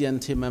of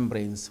CNT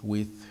membranes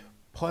with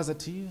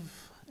positive,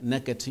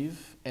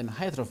 negative, and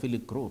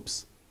hydrophilic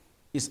groups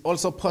is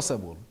also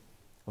possible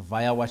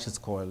via what is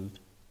called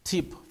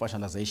tip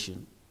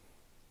functionalization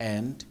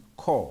and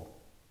core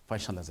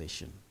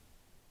functionalization.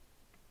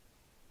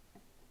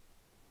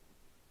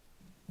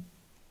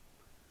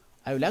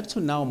 I would like to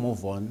now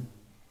move on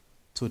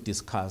to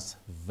discuss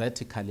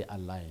vertically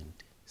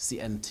aligned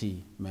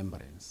CNT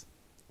membranes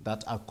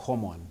that are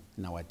common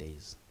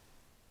nowadays.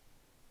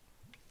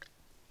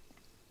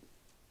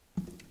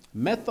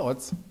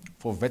 Methods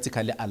for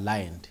vertically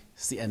aligned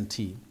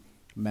CNT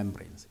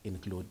membranes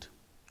include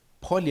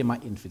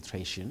polymer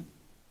infiltration,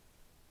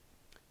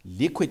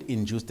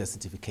 liquid-induced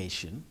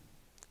deacidification,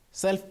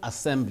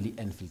 self-assembly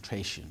and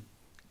filtration,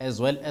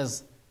 as well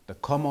as the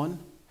common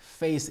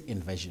phase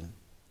inversion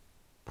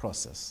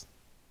process.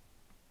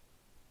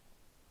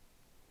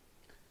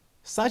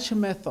 Such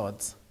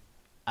methods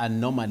are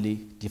normally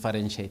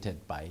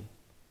differentiated by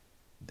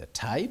the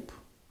type,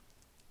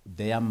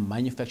 their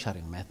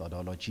manufacturing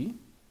methodology,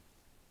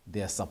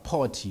 their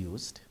support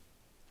used,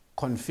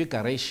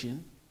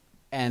 configuration,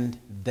 and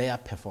their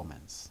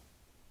performance.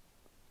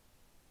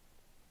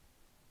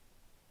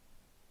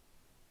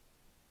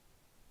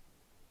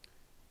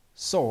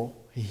 So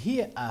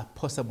here are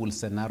possible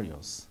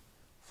scenarios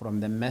from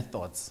the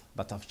methods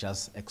that I've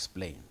just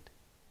explained.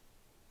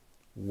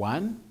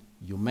 One,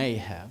 you may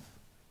have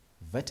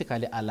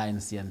vertically aligned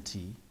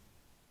CNT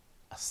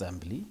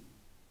assembly.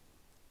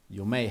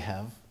 You may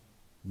have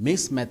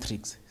mixed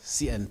matrix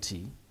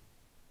CNT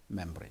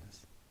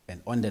membranes.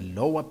 And on the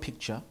lower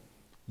picture,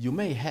 you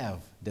may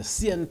have the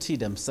CNT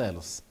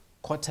themselves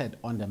coated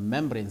on the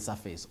membrane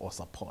surface or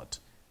support.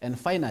 And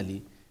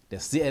finally, the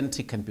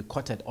CNT can be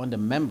coated on the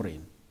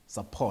membrane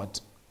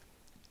support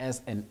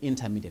as an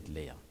intermediate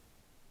layer.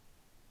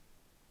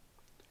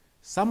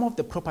 Some of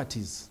the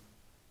properties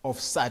of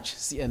such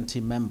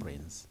CNT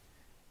membranes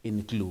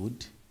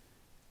include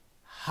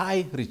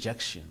high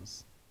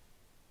rejections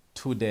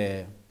to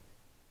the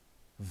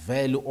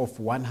value of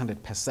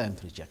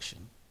 100% rejection.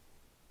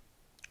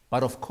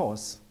 But of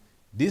course,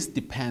 this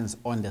depends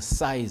on the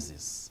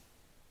sizes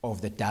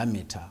of the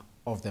diameter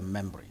of the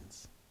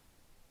membranes.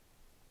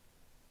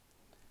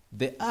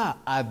 There are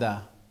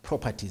other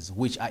properties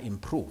which are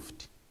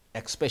improved,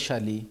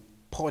 especially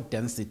pore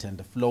density and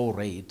the flow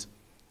rate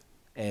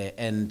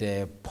and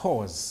the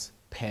pores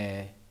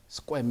per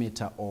square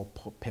meter or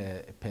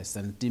per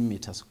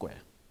centimeter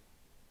square.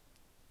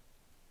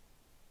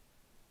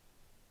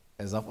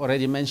 As I've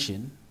already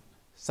mentioned,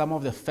 some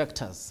of the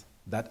factors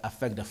that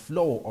affect the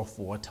flow of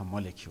water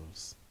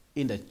molecules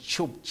in the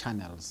tube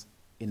channels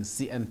in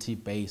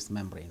CNT-based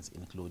membranes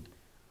include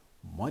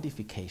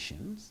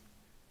modifications,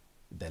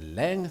 the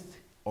length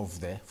of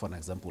the, for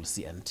example,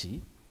 CNT,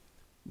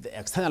 the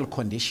external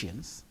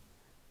conditions,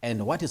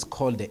 and what is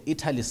called the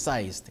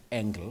italicized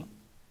angle,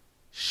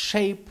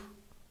 shape,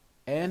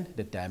 and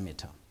the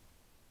diameter.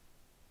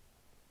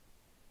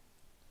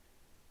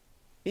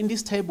 In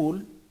this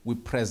table, we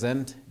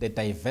present the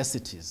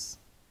diversities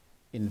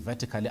in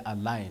vertically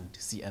aligned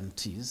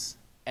CNTs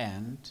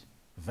and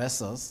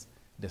versus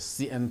the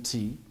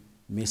CNT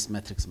mixed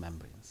matrix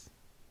membranes.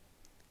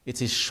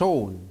 It is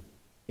shown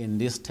in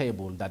this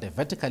table that the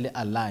vertically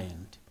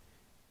aligned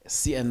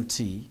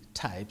CNT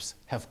types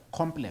have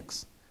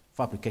complex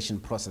fabrication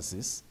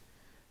processes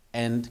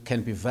and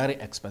can be very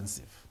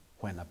expensive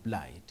when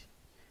applied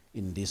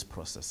in these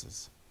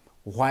processes,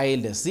 while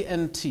the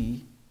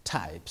CNT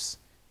types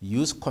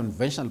use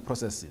conventional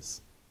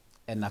processes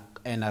and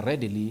are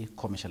readily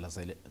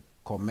commercializable.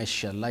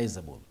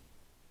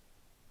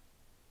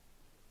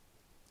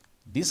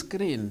 This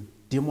screen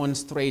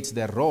demonstrates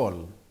the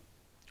role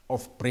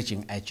of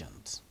bridging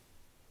agents.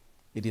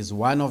 It is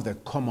one of the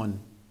common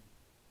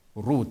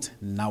route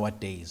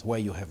nowadays where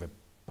you have a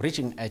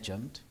bridging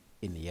agent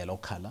in yellow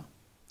color,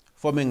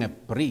 forming a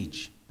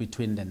bridge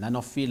between the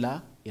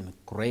nanofiller in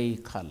gray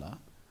color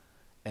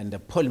and the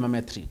polymer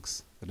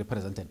matrix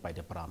represented by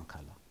the brown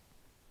color.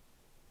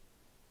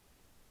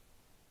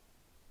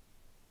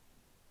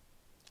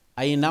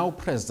 I now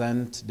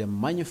present the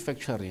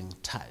manufacturing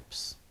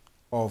types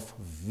of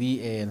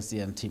VA and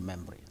CNT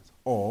membranes,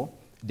 or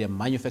the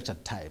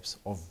manufactured types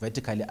of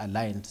vertically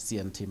aligned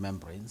CNT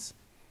membranes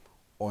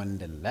on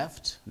the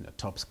left, on the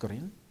top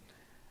screen,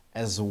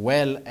 as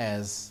well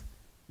as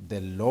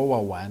the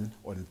lower one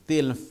on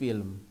thin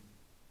film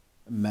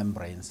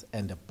membranes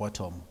and the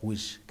bottom,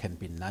 which can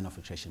be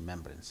nanofiltration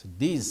membranes.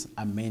 These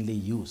are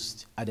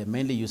the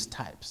mainly used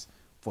types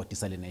for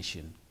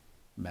desalination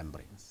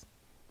membranes.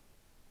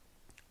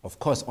 Of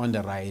course, on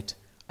the right,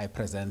 I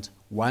present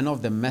one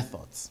of the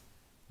methods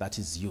that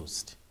is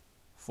used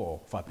for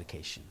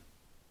fabrication.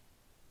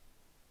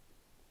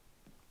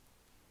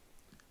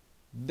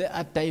 There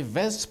are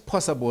diverse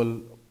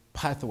possible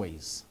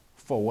pathways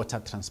for water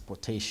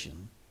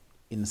transportation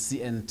in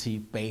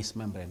CNT-based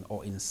membrane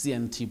or in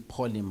CNT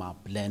polymer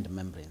blend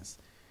membranes.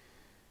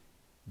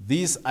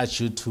 These are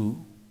due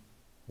to,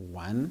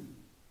 one,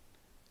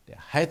 the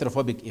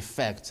hydrophobic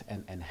effect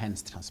and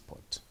enhanced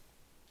transport,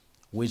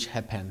 which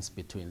happens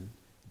between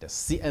the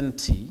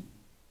CNT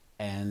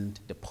and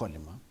the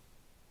polymer.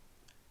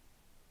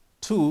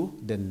 Two,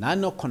 the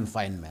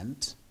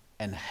nano-confinement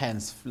and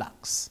hence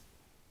flux,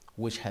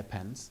 which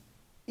happens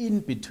in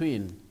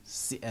between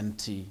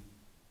CNT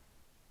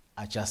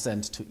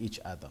adjacent to each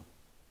other.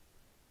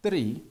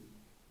 Three,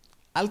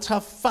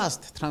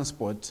 ultra-fast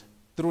transport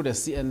through the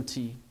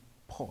CNT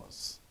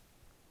pores.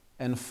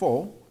 And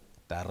four,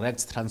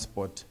 direct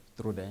transport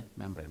through the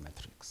membrane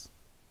matrix.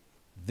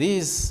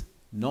 These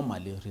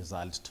normally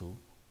result to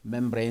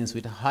membranes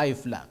with high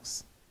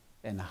flux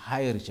and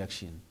high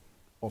rejection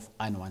of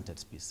unwanted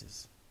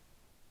species.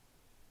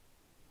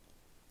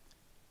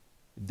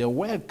 The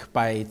work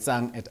by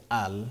Zhang et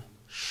al.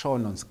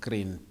 Shown on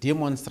screen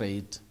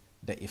demonstrate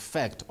the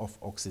effect of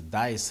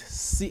oxidized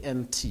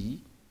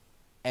CNT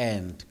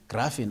and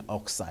graphene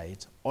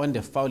oxide on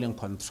the fouling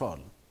control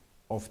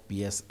of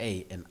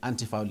BSA and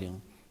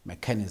anti-fouling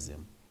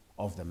mechanism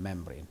of the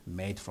membrane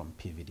made from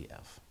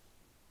PVDF.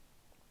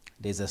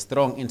 There's a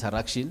strong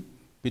interaction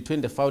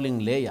between the fouling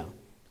layer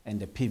and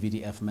the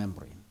PVDF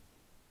membrane,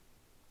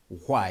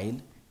 while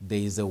there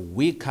is a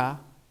weaker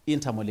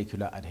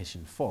intermolecular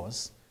adhesion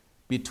force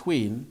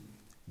between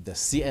the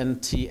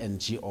CNT and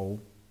GO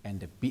and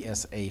the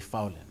BSA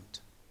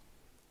foulant.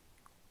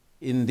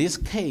 In this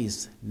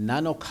case,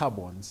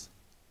 nanocarbons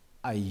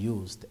are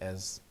used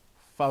as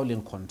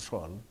fouling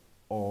control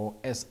or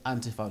as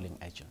anti-fouling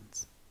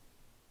agents.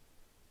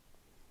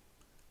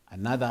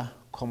 Another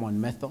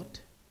common method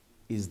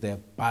is the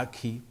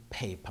bulky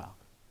paper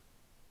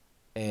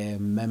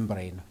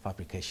membrane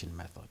fabrication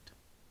method,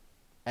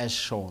 as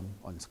shown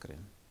on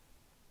screen.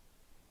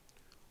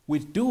 We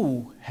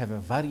do have a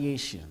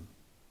variation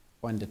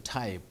on the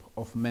type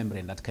of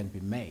membrane that can be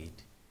made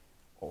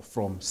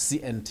from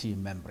CNT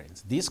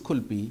membranes. This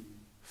could be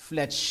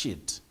flat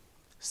sheet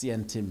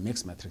CNT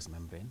mixed matrix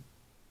membrane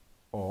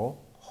or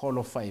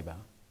hollow fiber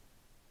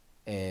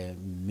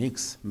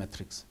mixed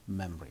matrix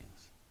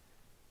membranes,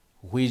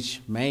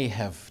 which may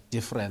have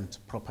different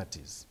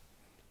properties.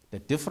 The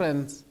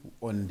difference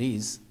on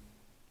these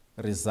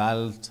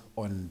result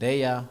on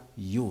their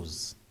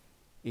use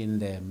in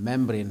the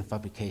membrane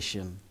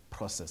fabrication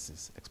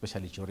processes,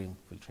 especially during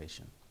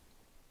filtration.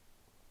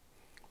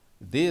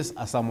 These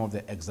are some of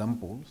the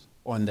examples.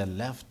 On the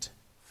left,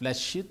 flat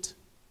sheet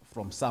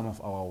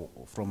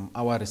from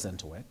our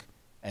recent work,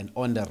 and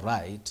on the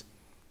right,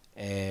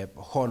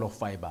 hollow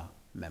fiber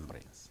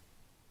membranes.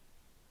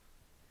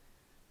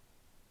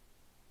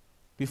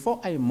 Before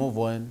I move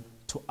on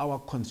to our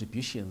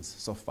contributions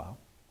so far,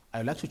 I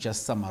would like to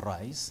just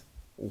summarize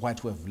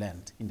what we've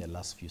learned in the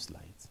last few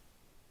slides.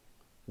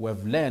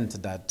 We've learned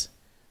that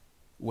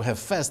we have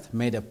first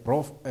made a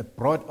broad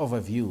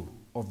overview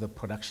of the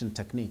production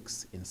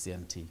techniques in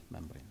CNT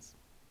membranes.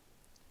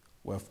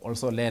 We've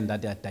also learned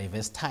that there are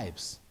diverse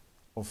types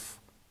of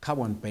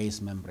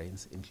carbon-based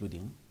membranes,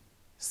 including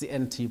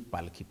CNT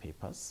bulky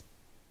papers,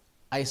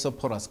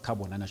 isoporous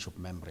carbon nanotube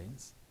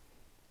membranes,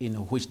 in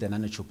which the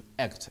nanotube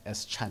act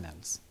as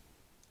channels,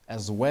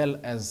 as well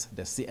as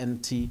the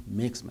CNT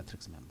mixed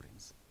matrix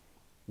membranes,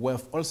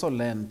 we've also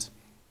learned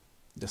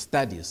the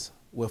studies,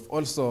 we've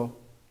also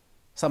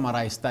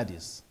summarized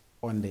studies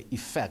on the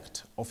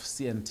effect of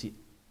CNT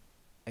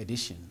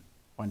addition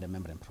on the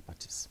membrane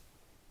properties.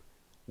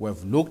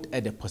 We've looked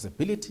at the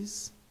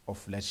possibilities of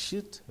flat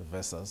sheet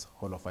versus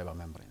hollow fiber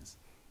membranes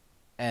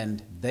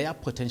and their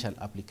potential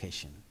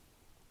application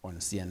on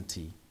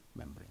CNT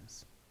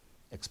membranes,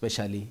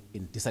 especially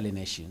in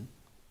desalination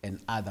and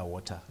other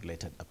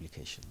water-related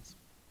applications.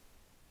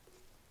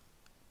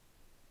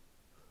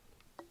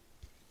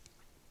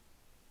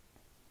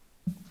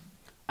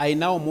 I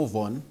now move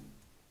on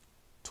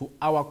to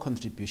our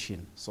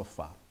contribution so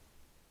far.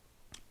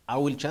 I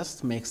will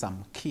just make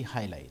some key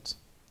highlights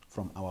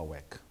from our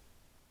work.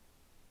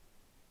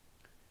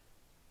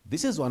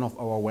 This is one of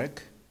our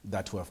work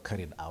that we have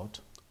carried out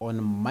on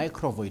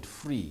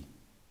microvoid-free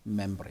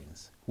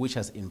membranes, which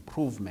has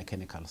improved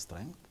mechanical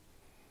strength,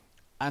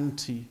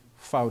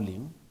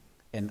 anti-fouling,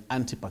 and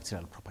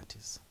antibacterial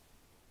properties.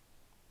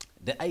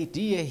 The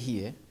idea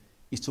here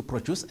is to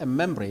produce a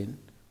membrane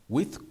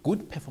with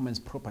good performance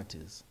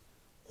properties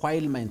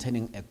while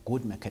maintaining a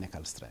good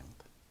mechanical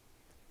strength.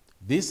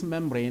 These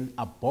membranes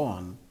are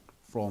born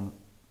from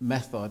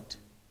method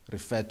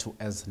referred to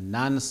as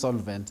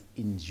non-solvent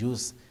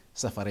induced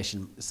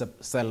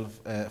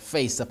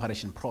phase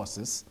separation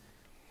process,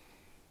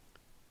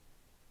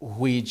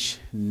 which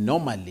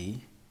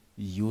normally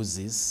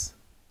uses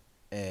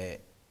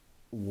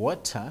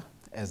water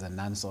as a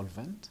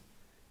non-solvent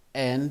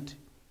and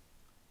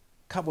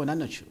carbon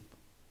nanotube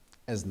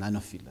as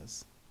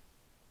nanofillers.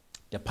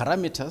 The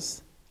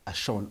parameters are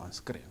shown on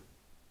screen.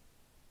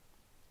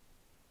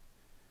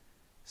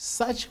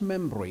 Such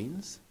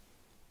membranes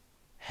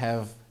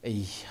have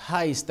a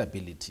high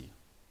stability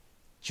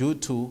due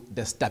to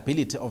the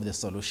stability of the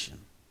solution,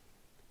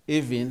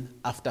 even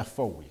after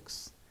 4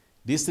 weeks.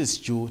 This is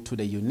due to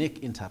the unique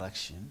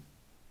interaction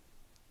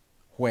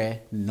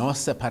where no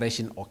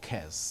separation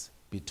occurs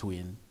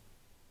between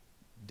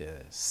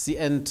the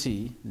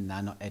CNT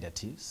nano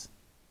additives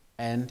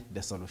and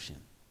the solution.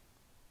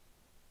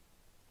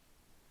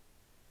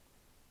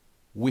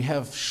 We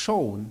have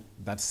shown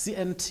that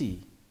CNT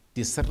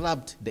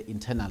disrupts the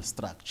internal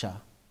structure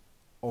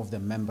of the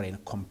membrane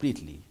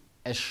completely,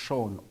 as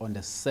shown on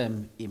the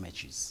same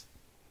images.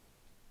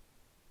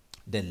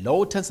 The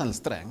low tensile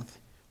strength,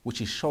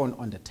 which is shown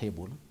on the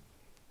table,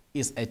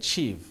 is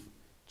achieved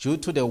due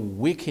to the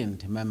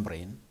weakened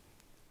membrane,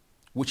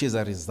 which is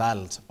a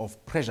result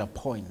of pressure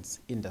points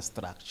in the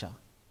structure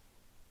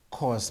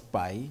caused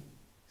by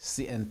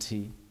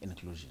CNT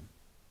inclusion.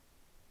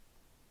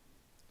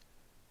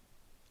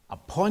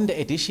 Upon the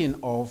addition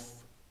of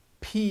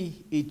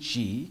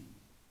PEG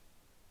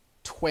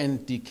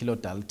 20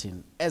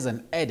 kilodalton as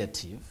an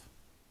additive,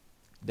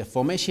 the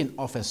formation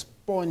of a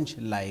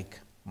sponge-like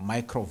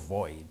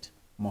microvoid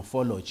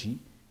morphology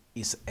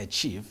is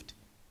achieved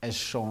as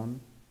shown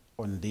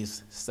on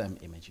these same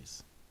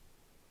images.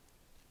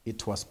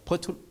 It was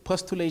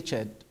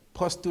postulated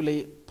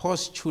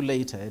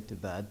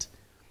that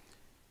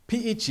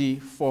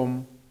PEG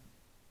form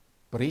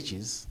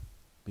bridges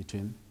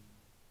between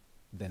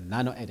the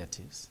nano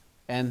additives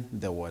and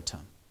the water.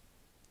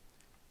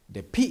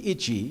 The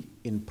PEG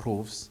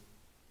improves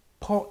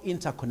pore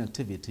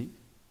interconnectivity,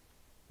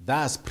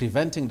 thus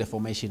preventing the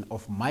formation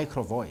of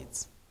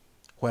microvoids,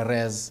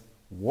 whereas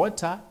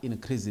water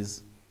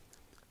increases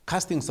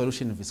casting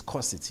solution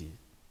viscosity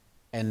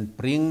and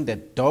bring the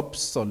doped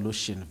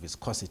solution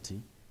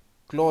viscosity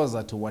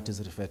closer to what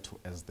is referred to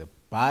as the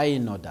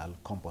binodal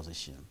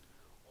composition,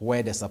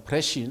 where the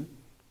suppression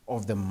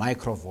of the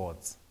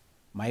microvoids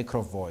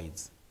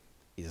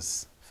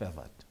is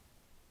favored.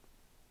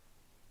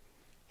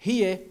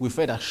 Here, we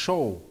further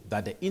show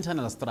that the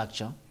internal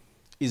structure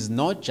is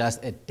not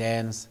just a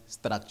dense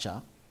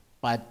structure,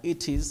 but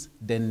it is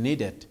the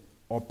needed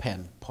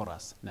open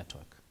porous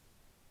network.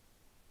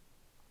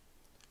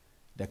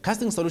 The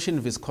casting solution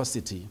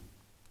viscosity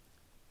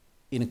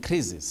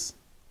increases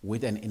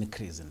with an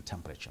increase in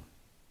temperature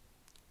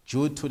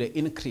due to the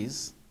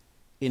increase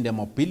in the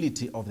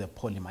mobility of the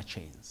polymer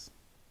chains.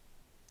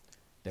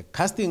 The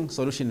casting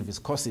solution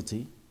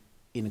viscosity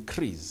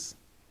increases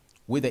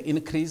with the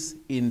increase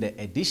in the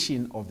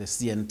addition of the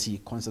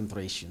CNT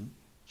concentration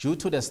due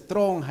to the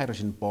strong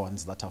hydrogen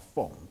bonds that are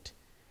formed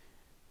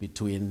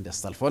between the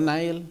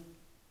sulfonyl,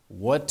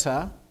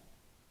 water,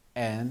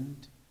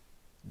 and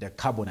the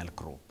carbonyl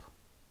group,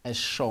 as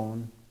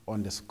shown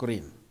on the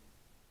screen.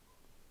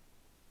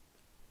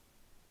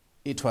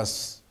 It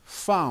was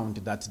found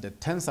that the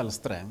tensile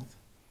strength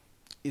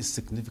is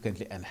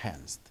significantly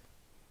enhanced.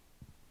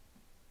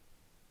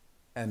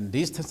 And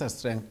this tensile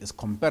strength is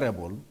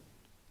comparable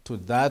to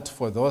that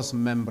for those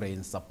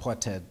membranes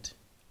supported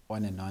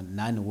on a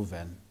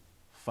non-woven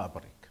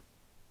fabric.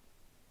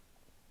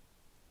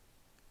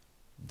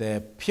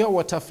 The pure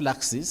water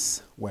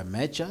fluxes were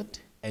measured,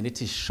 and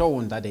it is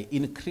shown that they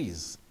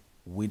increase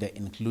with the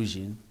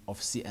inclusion of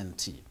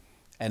CNT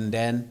and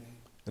then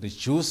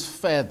reduce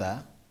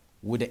further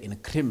with the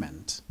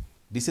increment.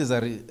 This is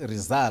a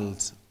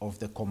result of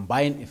the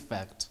combined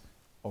effect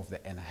of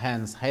the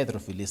enhanced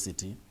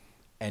hydrophilicity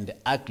and the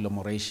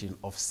agglomeration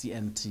of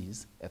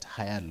CNTs at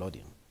higher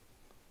loading.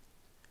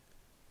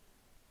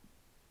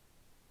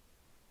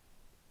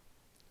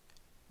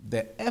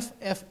 The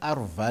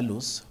FFR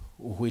values,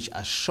 which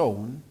are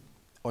shown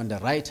on the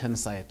right-hand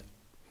side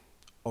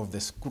of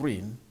the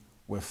screen,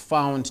 were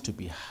found to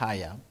be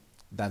higher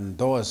than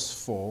those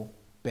for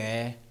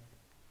bare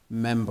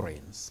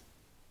membranes.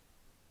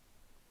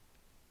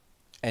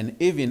 And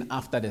even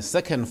after the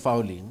second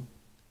fouling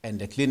and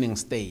the cleaning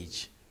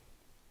stage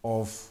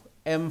of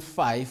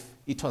M5,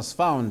 it was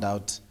found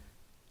out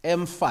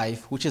M5,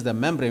 which is the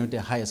membrane with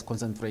the highest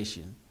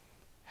concentration,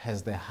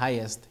 has the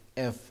highest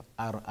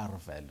FRR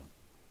value.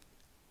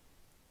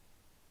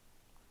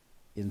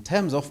 In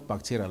terms of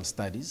bacterial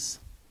studies,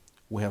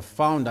 we have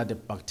found that the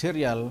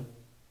bacterial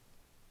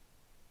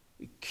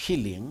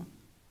killing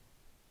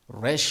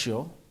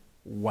ratio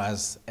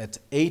was at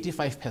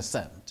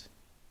 85%,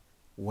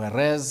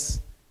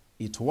 whereas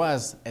it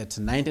was at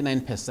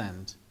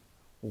 99%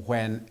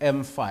 when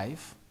M5,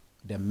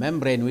 the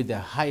membrane with the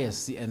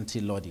highest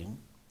CNT loading,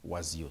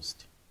 was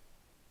used.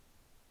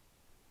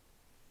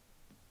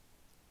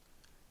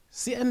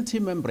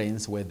 CNT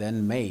membranes were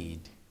then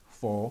made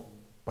for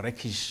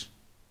brackish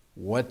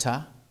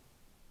water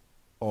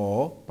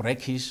or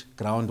brackish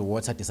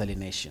groundwater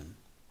desalination.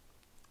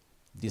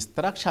 The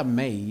structure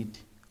made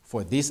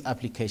for this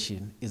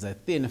application is a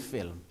thin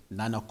film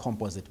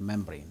nanocomposite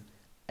membrane,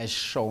 as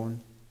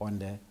shown on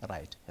the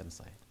right-hand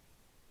side.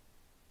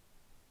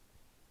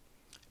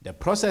 The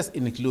process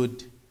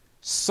includes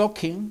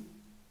soaking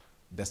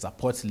the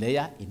support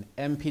layer in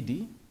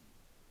MPD,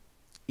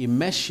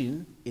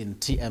 immersion in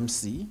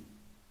TMC,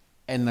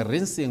 and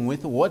rinsing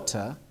with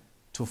water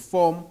to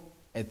form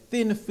a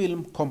thin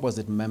film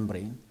composite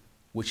membrane,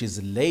 which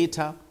is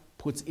later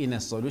put in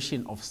a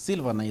solution of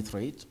silver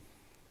nitrate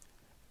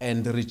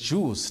and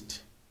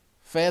reduced,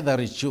 further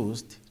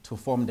reduced to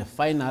form the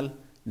final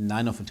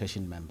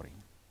nanofiltration membrane.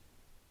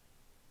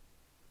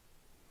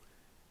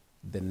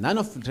 The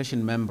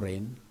nanofiltration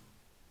membrane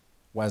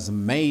was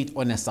made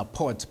on a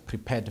support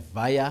prepared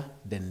via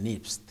the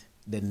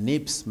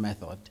NIPS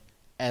method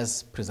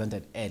as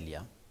presented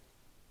earlier.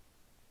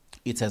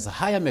 It has a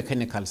higher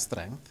mechanical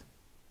strength.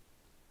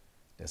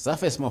 The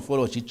surface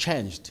morphology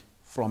changed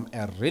from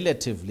a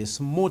relatively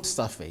smooth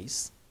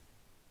surface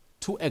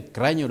to a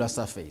granular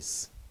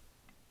surface.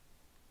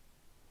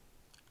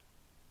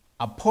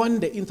 Upon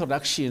the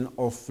introduction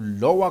of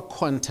lower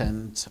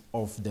content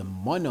of the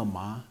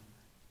monomer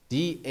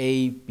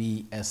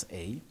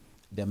DABSA,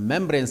 the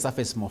membrane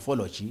surface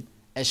morphology,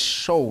 as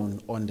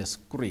shown on the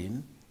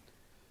screen,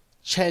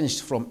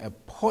 changed from a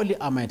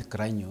polyamide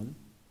granule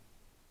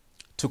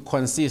to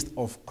consist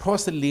of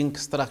cross-link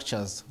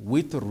structures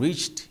with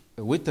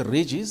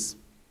ridges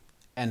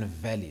and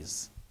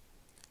valleys.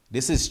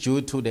 This is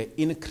due to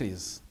the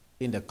increase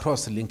in the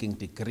cross-linking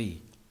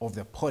degree of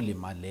the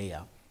polymer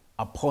layer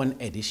upon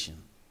addition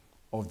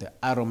of the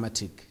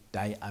aromatic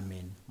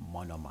diamine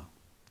monomer.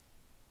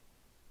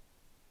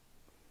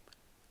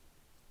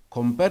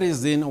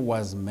 Comparison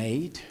was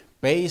made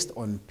based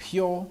on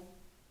pure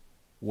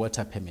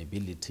water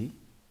permeability,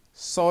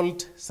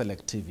 salt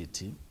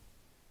selectivity,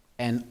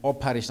 and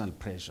operational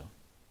pressure.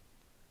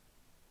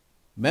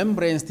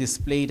 Membranes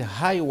displayed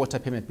high water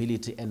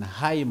permeability and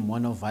high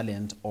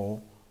monovalent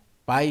or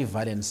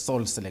bivalent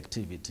salt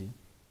selectivity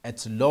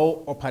at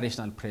low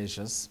operational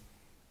pressures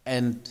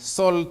and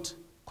salt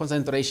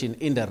concentration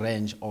in the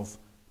range of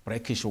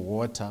brackish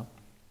water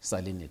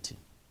salinity.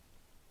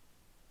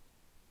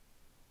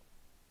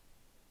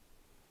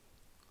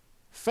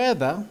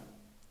 Further,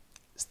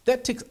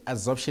 static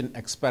adsorption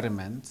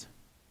experiments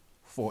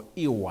for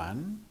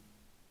E1,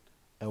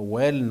 a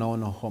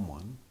well-known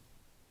hormone,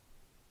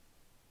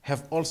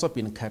 have also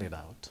been carried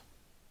out.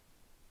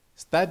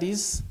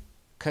 Studies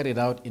carried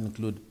out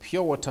include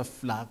pure water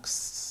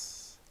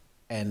flux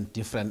and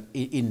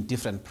in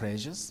different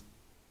pressures,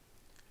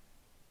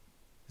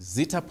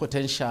 zeta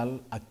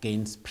potential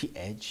against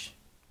pH,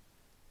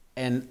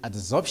 and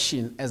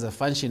adsorption as a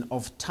function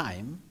of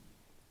time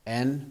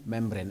and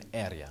membrane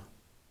area.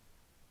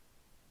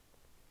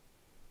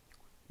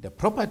 The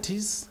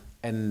properties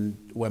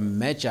were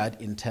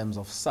measured in terms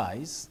of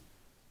size,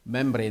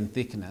 membrane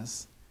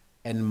thickness,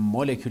 and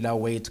molecular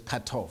weight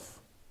cutoff,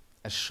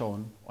 as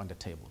shown on the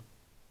table.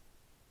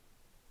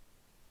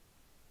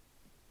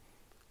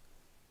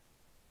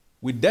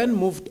 We then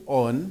moved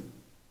on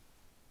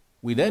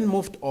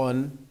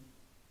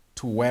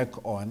to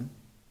work on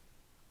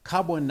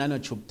carbon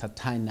nanotube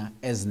titania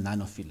as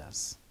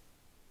nanofillers.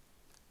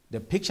 The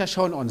picture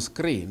shown on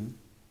screen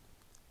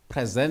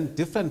presents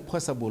different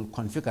possible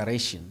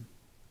configuration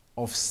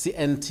of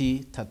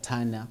CNT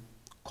titania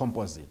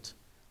composite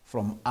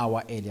from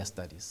our earlier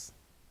studies.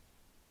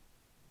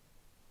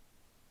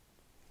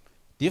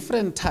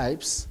 Different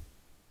types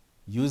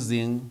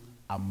using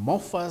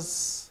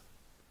amorphous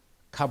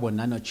carbon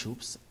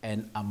nanotubes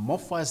and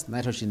amorphous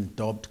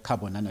nitrogen-doped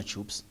carbon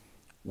nanotubes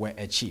were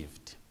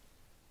achieved.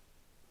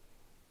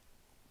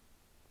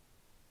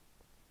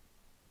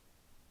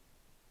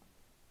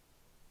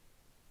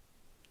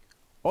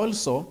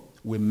 Also,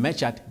 we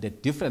measured the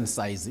different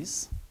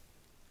sizes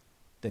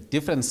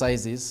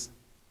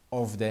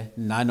of the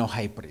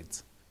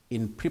nanohybrids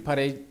in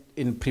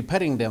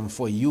preparing them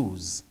for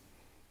use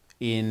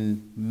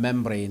in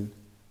membrane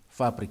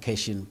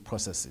fabrication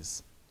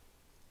processes.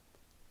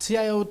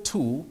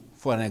 TiO2,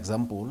 for an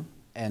example,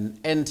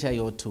 and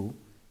NTiO2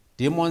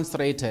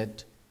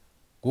 demonstrated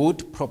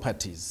good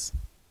properties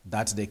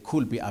that they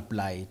could be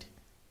applied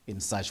in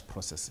such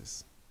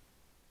processes.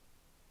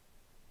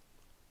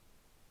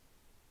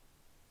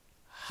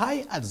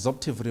 High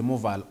adsorptive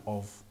removal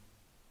of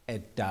a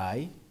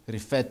dye,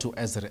 referred to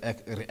as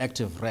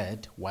reactive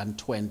red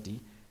 120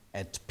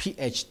 at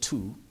pH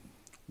 2,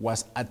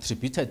 was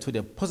attributed to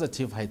the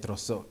positive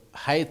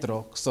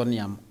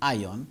hydroxonium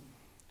ion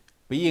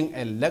being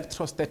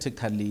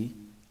electrostatically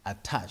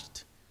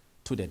attached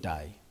to the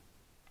dye,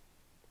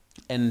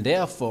 and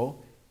therefore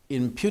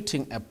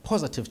imputing a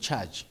positive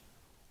charge,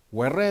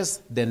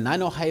 whereas the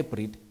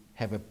nanohybrid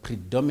have a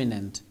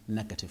predominant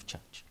negative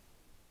charge.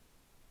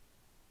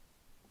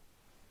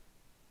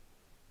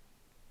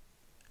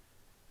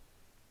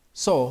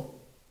 So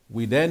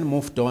we then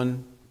moved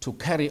on to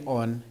carry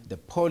on the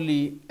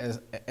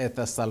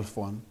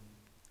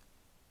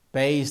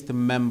polyethersulfone-based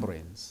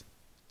membranes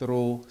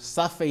through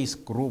surface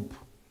group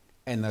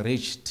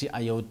enriched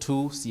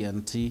TiO2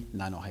 CNT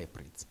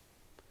nanohybrids.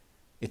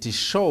 It is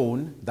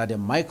shown that the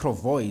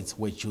microvoids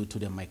were due to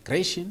the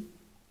migration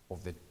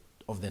of the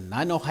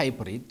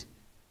nanohybrid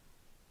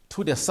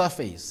to the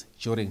surface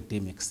during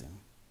demixing.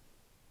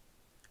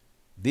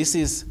 This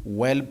is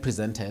well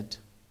presented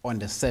on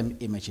the same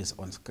images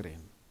on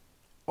screen.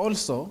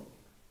 Also,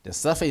 the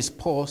surface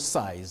pore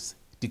size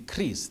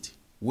decreased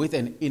with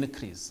an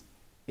increase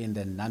in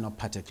the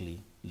nanoparticle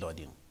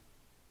loading.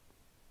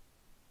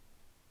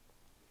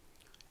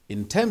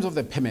 In terms of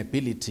the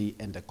permeability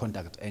and the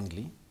contact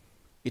angle,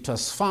 it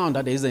was found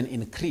that there is an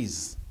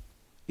increase.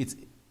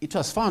 It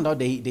was found out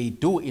they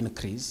do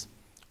increase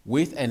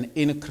with an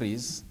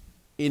increase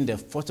in the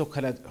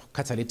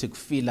photocatalytic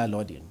filler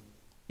loading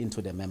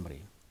into the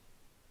membrane.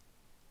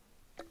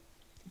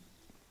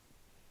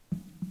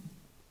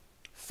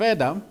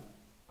 Further,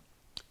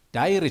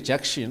 dye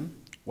rejection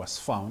was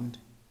found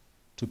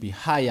to be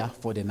higher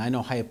for the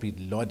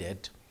nanohybrid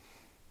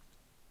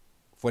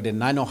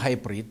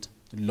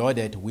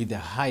loaded with the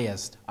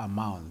highest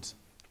amount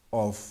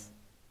of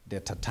the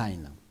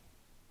titanium.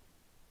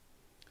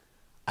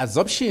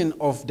 Absorption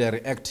of the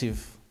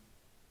reactive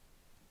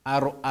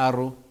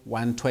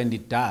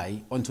RR120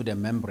 dye onto the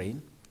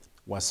membrane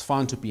was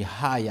found to be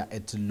higher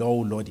at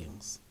low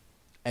loadings,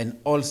 and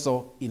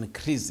also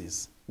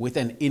increases with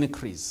an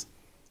increase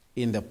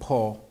in the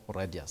pore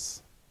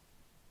radius.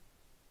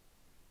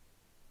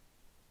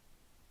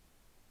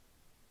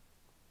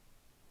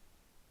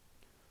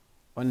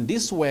 On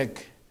this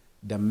work,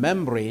 the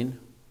membrane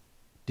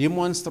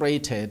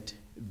demonstrated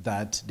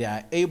that they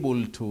are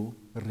able to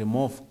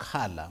remove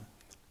color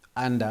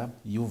under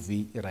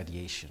UV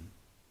irradiation.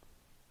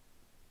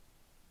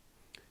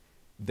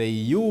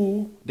 The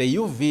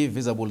UV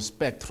visible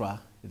spectra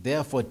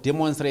therefore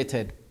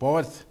demonstrated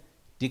both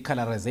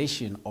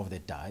decolorization of the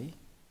dye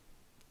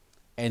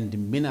and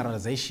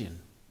mineralization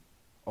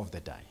of the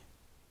dye.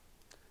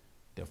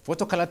 The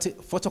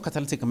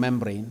photocatalytic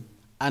membrane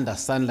under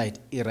sunlight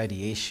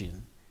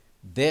irradiation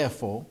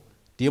therefore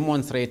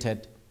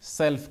demonstrated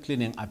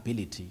self-cleaning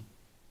ability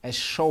as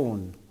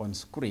shown on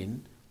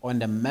screen on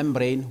the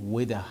membrane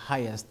with the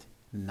highest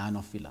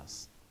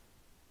nanofillers.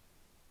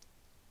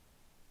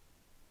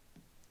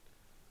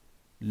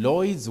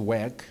 Lloyd's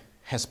work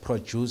has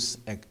produced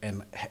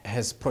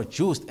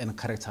and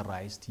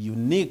characterized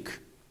unique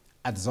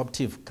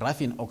adsorptive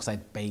graphene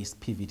oxide-based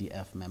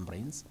PVDF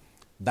membranes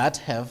that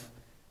have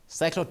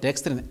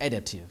cyclodextrin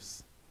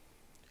additives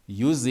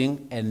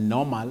using a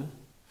normal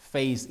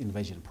phase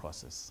inversion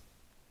process.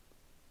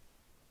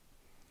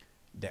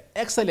 The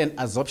excellent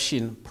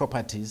adsorption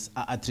properties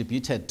are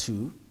attributed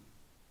to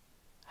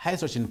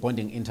hydrogen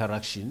bonding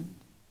interaction,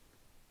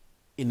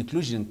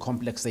 inclusion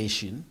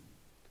complexation,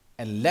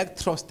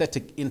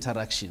 electrostatic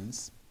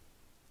interactions,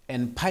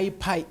 and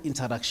pi-pi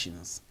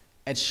interactions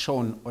as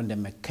shown on the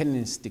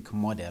mechanistic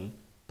model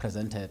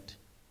presented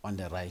on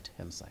the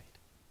right-hand side.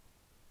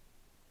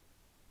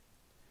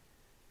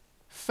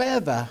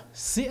 Further,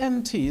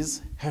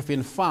 CNTs have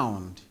been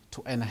found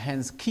to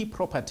enhance key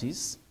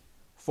properties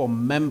for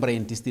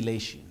membrane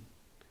distillation,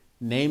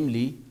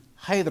 namely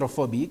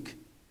hydrophobic,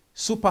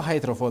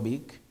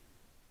 superhydrophobic,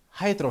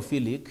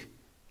 hydrophilic,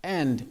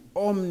 and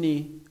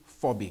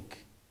omniphobic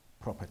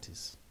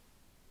properties.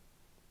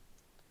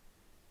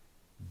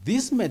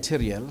 These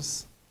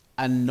materials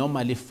are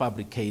normally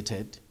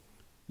fabricated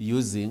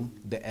using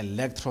the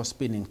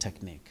electrospinning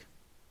technique.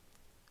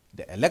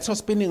 The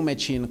electrospinning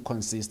machine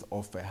consists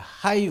of a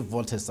high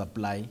voltage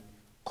supply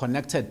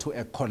connected to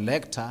a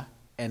collector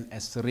and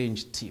a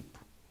syringe tip.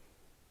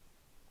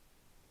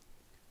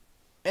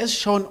 As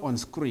shown on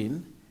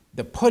screen,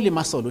 the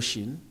polymer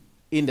solution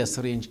in the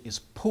syringe is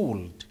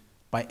pulled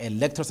by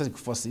electrostatic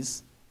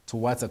forces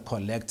towards a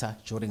collector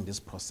during this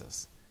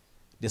process.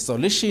 The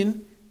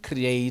solution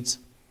creates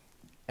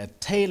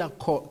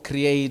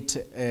create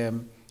a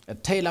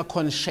tailor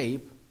cone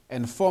shape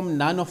and form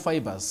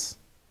nanofibers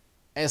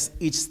as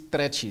it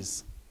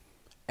stretches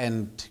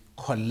and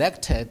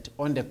collected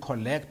on the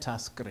collector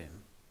screen.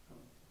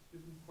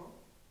 Excuse me, Prof.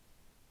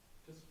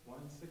 Just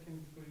 1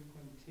 second before you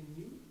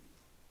continue.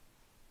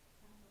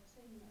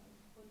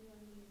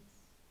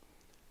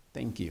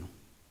 Thank you.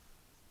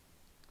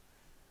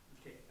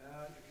 Okay,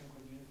 you can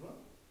continue, Prof.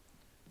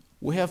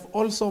 We have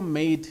also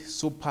made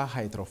super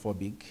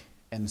hydrophobic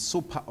and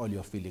super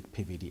oleophilic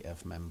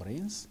PVDF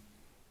membranes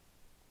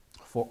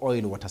for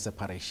oil-water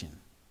separation.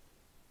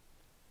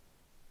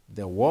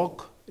 The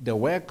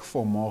work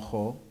for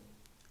MOHO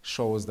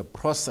shows the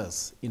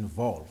process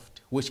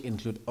involved, which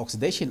include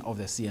oxidation of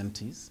the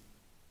CNTs,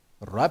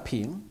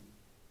 wrapping,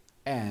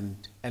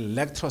 and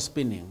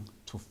electrospinning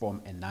to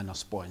form a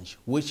nanosponge,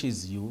 which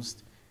is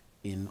used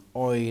in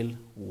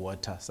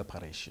oil-water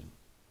separation.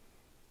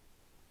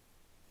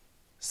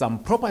 Some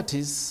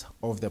properties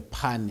of the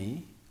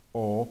PANI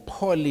or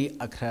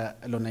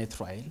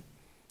polyacrylonitrile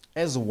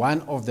as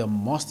one of the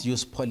most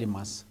used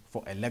polymers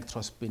for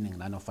electrospinning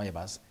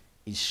nanofibers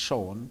is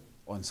shown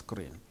on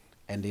screen.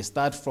 And they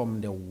start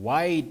from the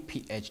wide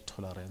pH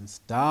tolerance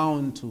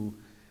down to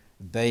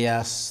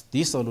their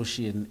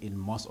dissolution in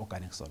most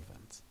organic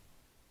solvents.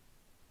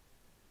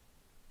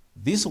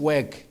 This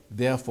work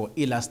therefore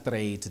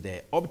illustrates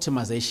the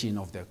optimization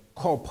of the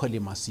core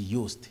polymers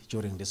used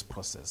during this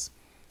process.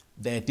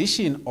 The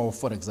addition of,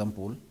 for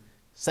example,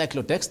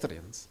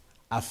 cyclodextrins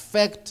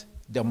affect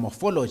the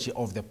morphology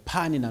of the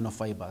PANI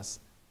nanofibers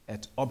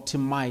at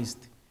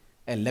optimized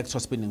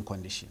electrospinning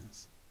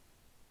conditions.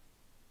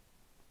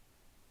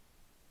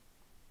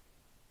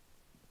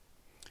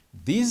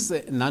 These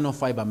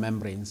nanofiber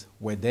membranes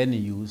were then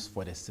used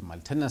for the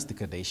simultaneous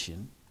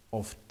degradation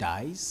of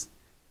dyes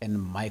and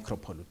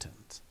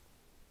micropollutants.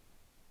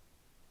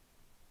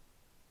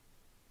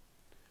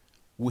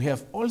 We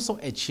have also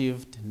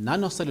achieved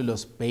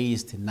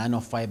nanocellulose-based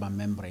nanofiber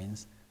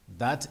membranes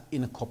that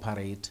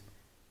incorporate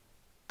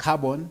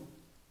carbon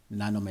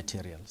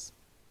nanomaterials.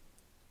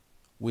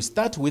 We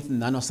start with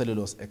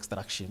nanocellulose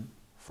extraction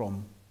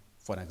from,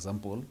 for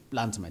example,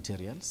 plant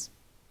materials,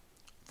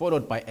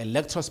 followed by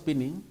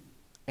electrospinning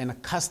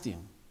and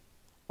casting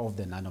of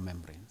the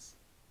nanomembranes.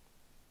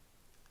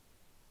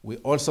 We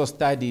also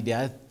study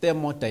their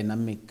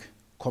thermodynamic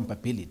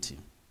compatibility.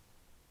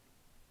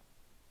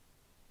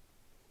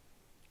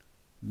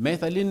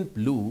 Methylene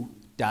blue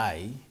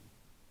dye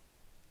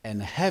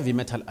and heavy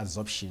metal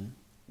absorption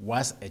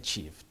was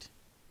achieved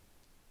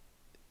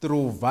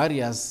through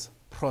various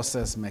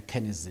process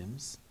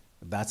mechanisms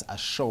that are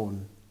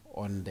shown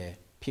on the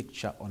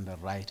picture on the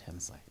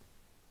right-hand side.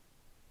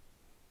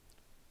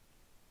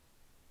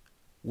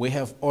 We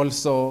have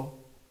also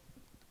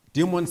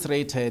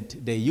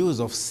demonstrated the use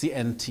of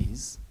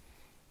CNTs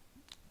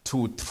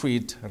to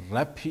treat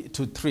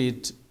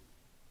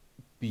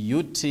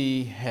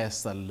beauty hair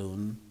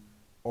salon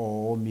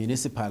or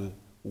municipal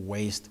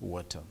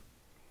wastewater.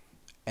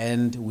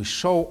 And we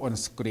show on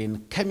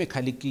screen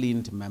chemically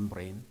cleaned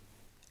membrane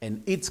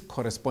and its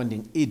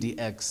corresponding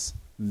EDX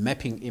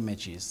mapping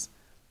images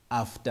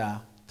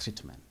after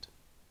treatment.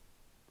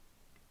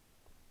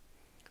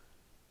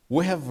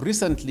 We have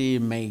recently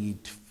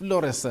made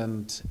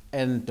fluorescent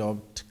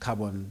N-doped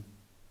carbon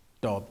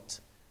doped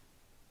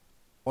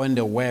on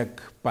the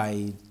work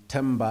by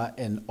Temba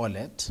and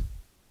Olet,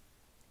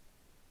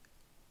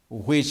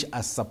 which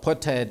are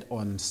supported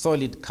on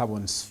solid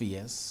carbon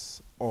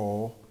spheres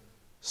or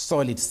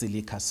solid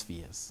silica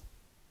spheres.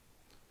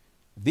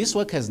 This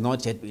work has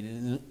not yet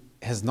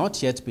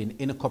been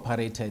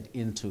incorporated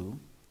into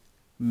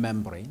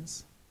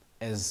membranes,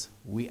 as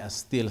we are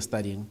still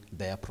studying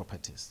their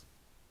properties.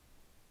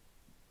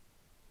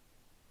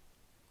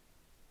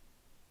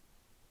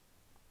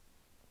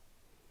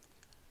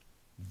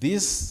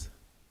 This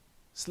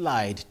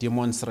slide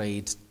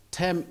demonstrates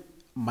 10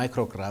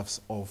 micrographs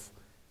of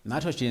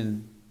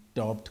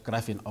nitrogen-doped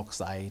graphene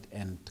oxide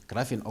and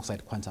graphene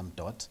oxide quantum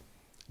dot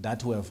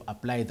that we have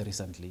applied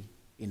recently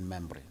in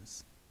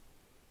membranes.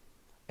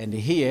 And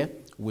here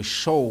we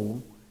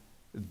show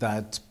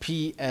that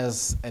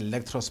PS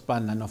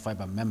electrospun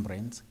nanofiber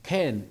membranes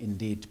can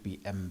indeed be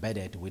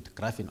embedded with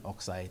graphene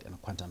oxide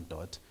and quantum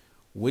dot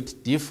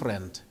with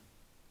different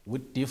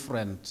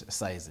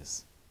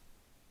sizes.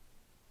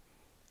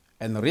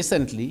 And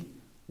recently,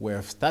 we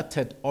have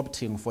started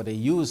opting for the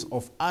use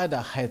of other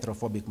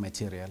hydrophobic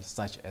materials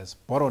such as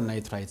boron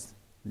nitride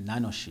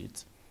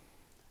nanosheets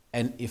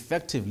and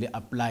effectively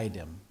apply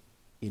them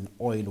in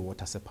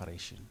oil-water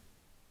separation.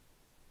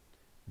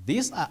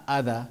 These are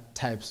other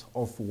types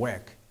of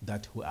work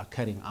that we are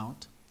carrying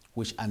out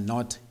which are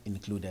not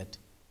included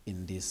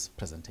in this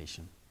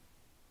presentation.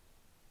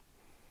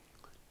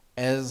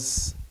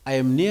 As I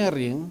am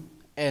nearing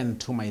end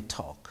to my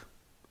talk,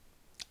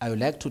 I would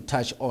like to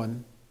touch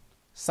on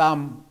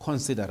some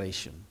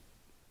consideration.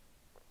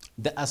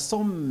 There are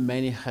so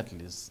many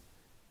hurdles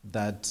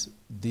that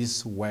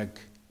this work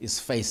is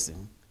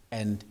facing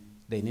and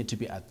they need to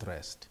be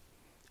addressed.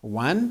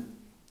 One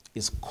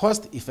is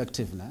cost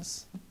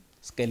effectiveness,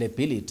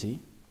 scalability,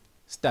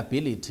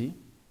 stability,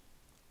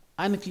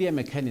 unclear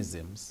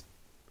mechanisms,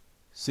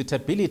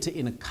 suitability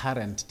in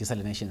current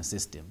desalination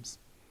systems,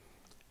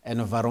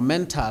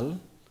 environmental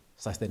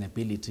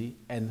sustainability,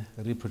 and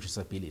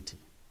reproducibility.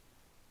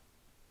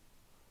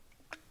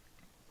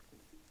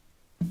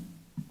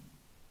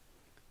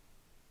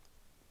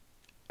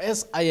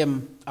 As I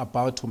am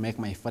about to make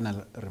my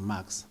final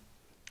remarks,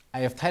 I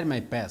have tried my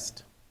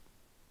best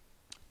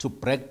to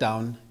break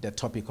down the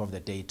topic of the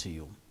day to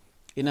you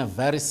in a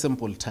very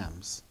simple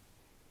terms,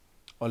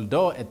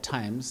 although at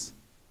times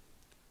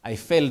I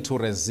fail to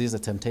resist the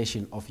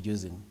temptation of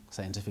using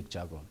scientific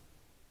jargon.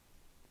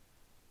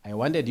 I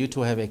wanted you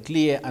to have a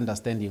clear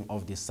understanding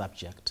of this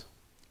subject,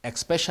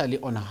 especially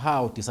on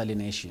how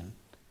desalination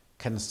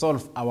can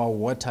solve our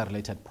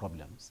water-related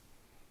problems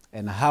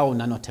and how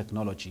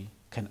nanotechnology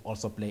can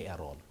also play a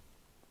role.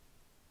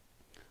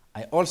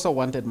 I also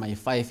wanted my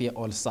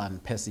 5-year-old son,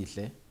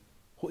 Persihle,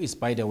 who is,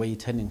 by the way,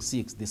 turning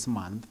 6 this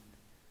month,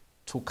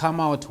 to come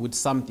out with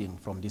something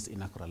from this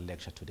inaugural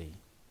lecture today.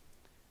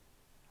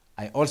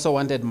 I also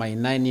wanted my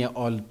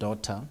 9-year-old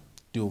daughter,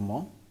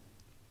 Dumo,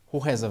 who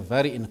has a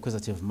very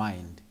inquisitive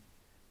mind,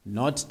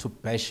 not to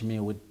bash me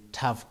with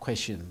tough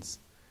questions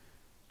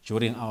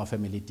during our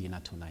family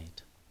dinner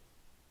tonight.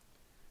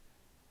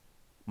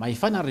 My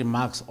final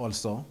remarks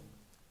also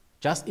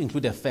just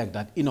include the fact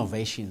that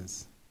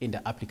innovations in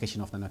the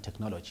application of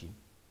nanotechnology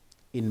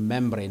in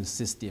membrane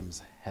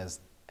systems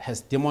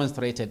has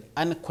demonstrated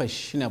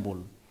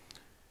unquestionable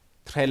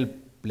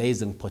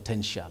trailblazing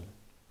potential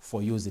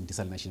for use in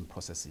desalination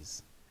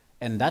processes,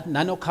 and that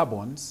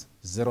nanocarbons,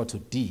 0 to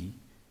D,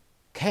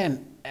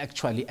 can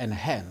actually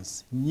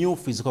enhance new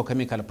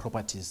physicochemical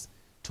properties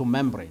to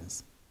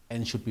membranes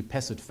and should be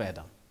pursued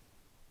further.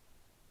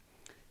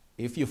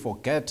 If you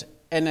forget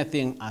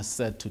anything I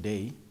said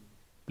today,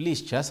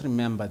 please just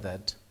remember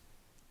that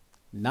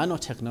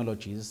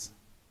nanotechnologies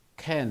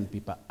can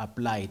be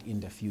applied in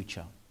the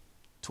future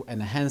to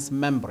enhance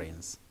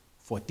membranes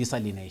for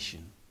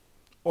desalination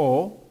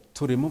or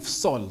to remove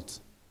salt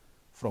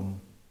from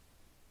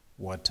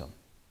water.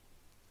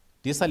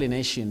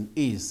 Desalination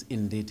is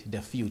indeed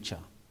the future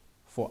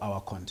for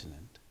our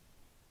continent.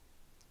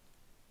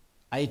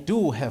 I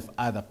do have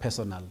other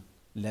personal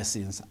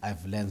lessons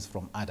I've learned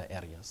from other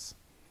areas.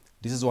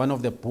 This is one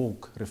of the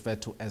books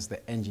referred to as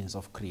The Engines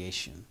of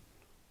Creation,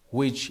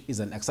 which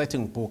is an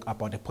exciting book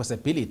about the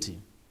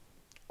possibility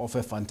of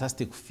a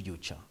fantastic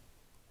future,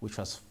 which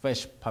was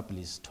first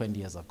published 20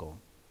 years ago.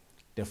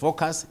 The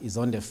focus is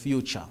on the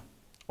future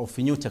of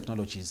new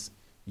technologies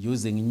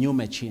using new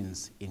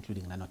machines,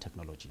 including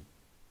nanotechnology.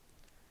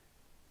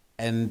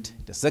 And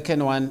the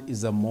second one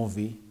is a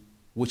movie,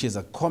 which is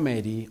a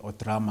comedy or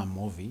drama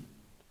movie,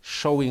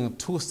 showing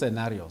 2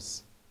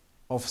 scenarios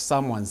of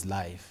someone's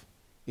life.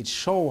 It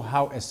shows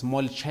how a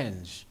small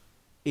change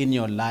in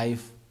your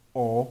life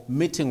or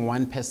meeting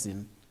one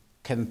person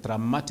can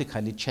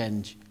dramatically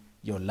change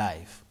your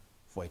life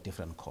for a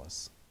different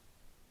cause.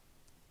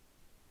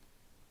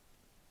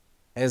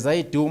 As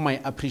I do my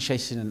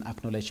appreciation and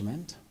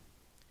acknowledgement,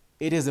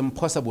 it is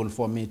impossible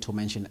for me to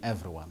mention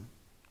everyone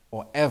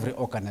or every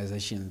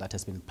organization that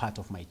has been part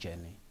of my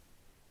journey.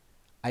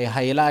 I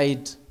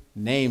highlight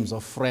names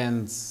of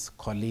friends,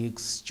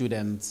 colleagues,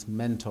 students,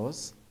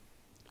 mentors,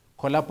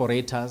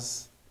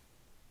 collaborators,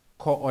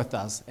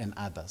 co-authors, and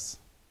others.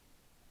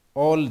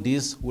 All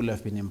this would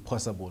have been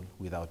impossible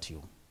without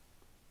you.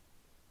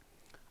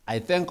 I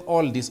thank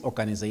all these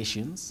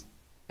organizations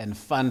and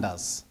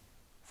funders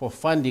for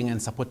funding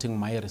and supporting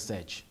my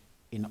research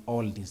in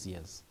all these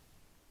years.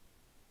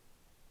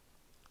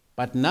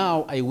 But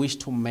now I wish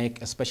to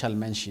make a special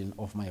mention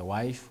of my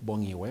wife,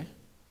 Bongiwe,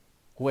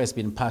 who has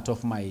been part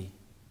of my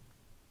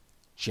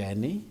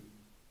journey,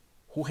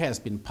 who has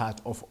been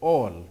part of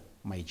all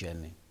my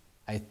journey.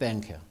 I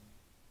thank her.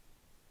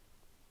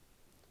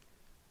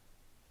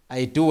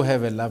 I do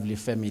have a lovely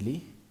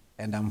family,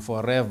 and I'm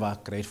forever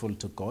grateful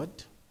to God.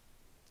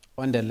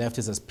 On the left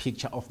is a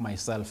picture of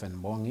myself and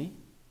Bongi,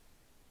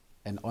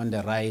 and on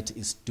the right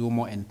is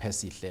Dumo and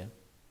Persihle.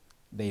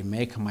 They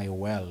make my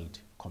world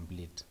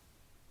complete.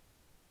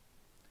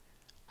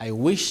 I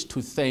wish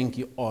to thank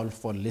you all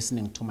for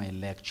listening to my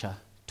lecture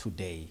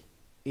today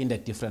in the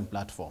different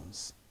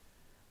platforms.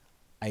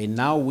 I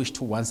now wish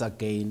to once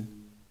again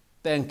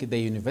thank the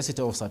University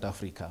of South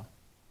Africa,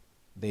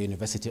 the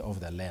University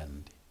of the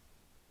Land,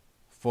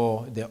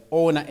 for the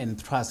honor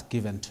and trust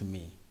given to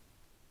me.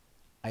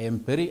 I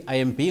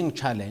am being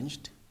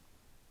challenged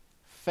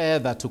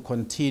further to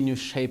continue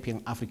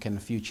shaping African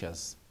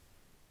futures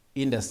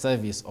in the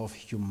service of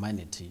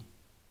humanity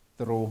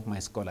through my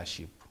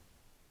scholarship.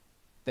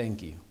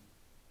 Thank you.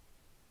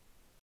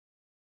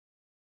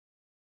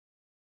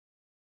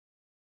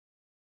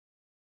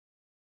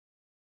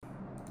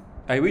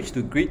 I wish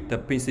to greet the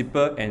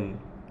Principal and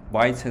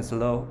Vice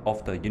Chancellor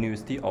of the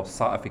University of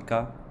South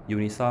Africa,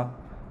 UNISA,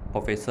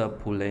 Professor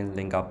Pulen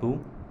Lengapu,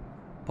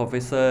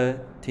 Professor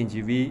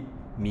Thenjiwe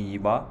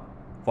Meyiwa,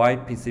 Vice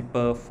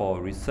Principal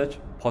for Research,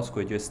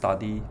 Postgraduate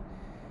Study,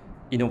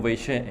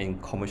 Innovation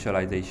and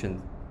Commercialization,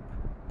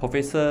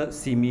 Professor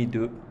Simi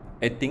Dub,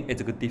 Acting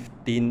Executive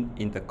Dean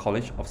in the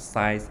College of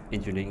Science,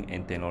 Engineering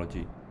and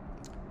Technology.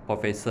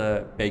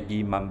 Professor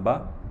Peggy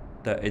Mamba,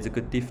 the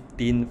Executive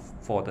Dean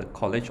for the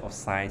College of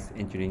Science,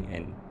 Engineering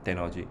and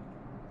Technology.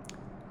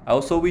 I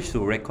also wish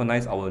to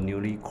recognize our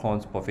newly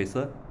crowned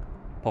professor,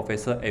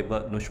 Professor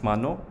Edward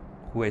Nxumalo,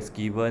 who has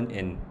given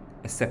an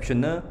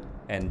exceptional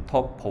and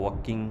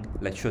thought-provoking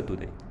lecture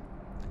today.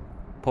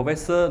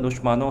 Professor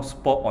Nxumalo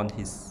spoke on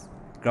his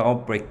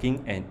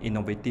groundbreaking and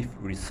innovative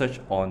research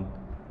on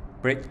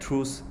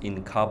breakthroughs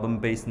in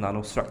carbon-based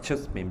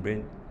nanostructured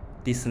membrane,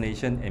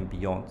 desalination and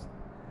beyond.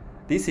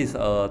 This is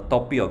a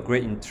topic of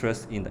great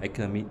interest in the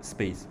academic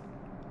space.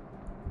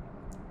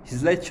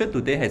 His lecture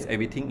today has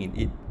everything in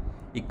it.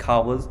 It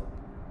covers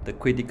the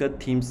critical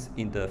themes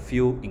in the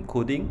field,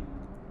 including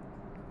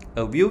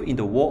a view in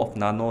the world of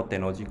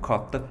nanotechnology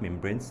crafted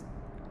membranes,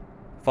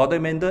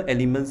 fundamental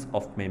elements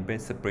of membrane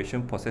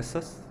separation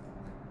processes,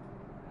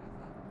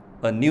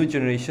 a new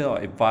generation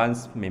of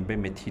advanced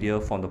membrane material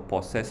from the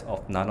process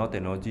of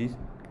nanotechnology,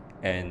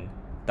 and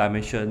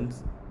dimensional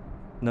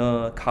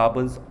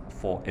carbons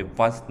for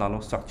advanced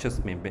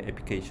nanostructured membrane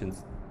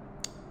applications.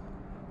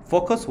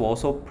 Focus will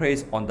also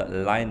placed on the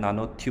aligned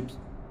nanotubes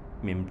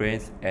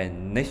membranes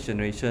and next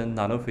generation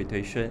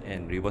nanofiltration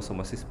and reverse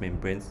osmosis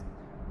membranes,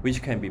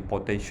 which can be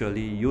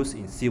potentially used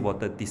in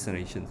seawater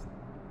desalination.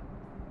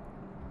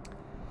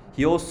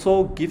 He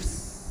also gives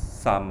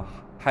some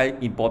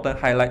important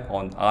highlight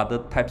on other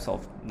types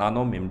of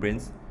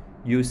nanomembranes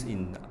used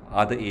in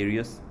other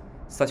areas,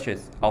 such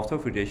as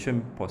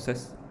ultrafiltration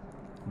process,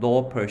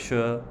 low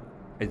pressure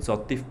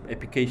exhaustive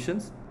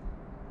applications,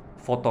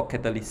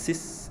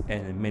 photocatalysis,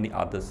 and many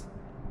others.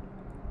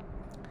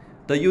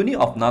 The unit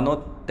of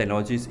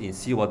nanotechnologies in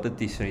seawater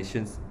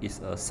desalination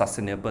is a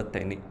sustainable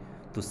technique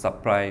to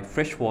supply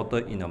fresh water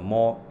in a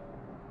more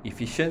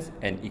efficient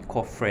and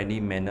eco-friendly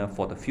manner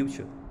for the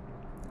future.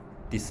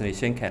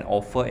 Desalination can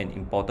offer an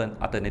important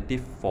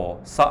alternative for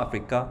South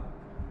Africa,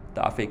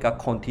 the Africa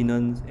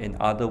continent, and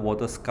other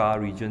water-scarce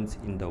regions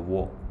in the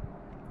world.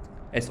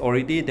 As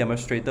already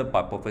demonstrated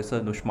by Professor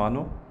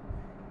Nxumalo,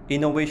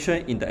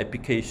 innovation in the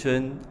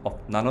application of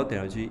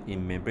nanotechnology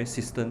in membrane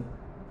system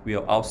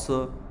will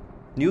also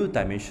new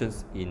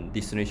dimensions in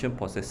desalination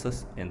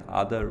processes and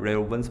other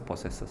relevant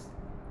processes.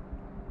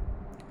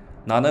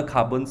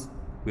 Nanocarbons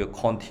will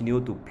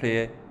continue to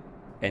play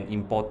an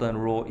important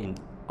role in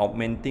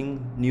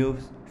augmenting new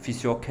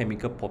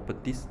physiochemical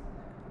properties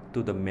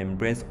to the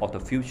membranes of the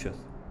future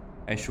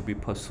and should be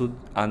pursued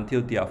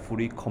until they are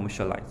fully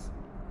commercialized.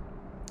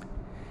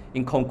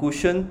 In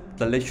conclusion,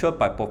 the lecture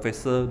by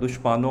Professor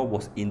Nxumalo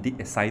was indeed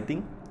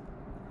exciting,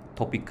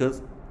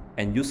 topical,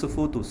 and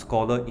useful to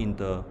scholars in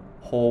the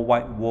whole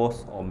wide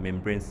world of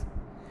membranes,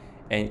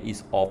 and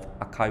is of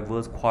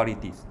archival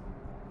qualities.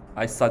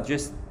 I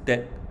suggest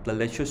that the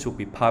lecture should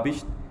be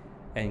published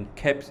and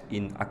kept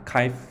in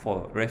archive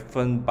for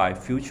reference by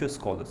future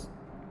scholars.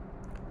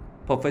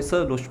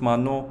 Professor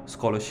Nxumalo's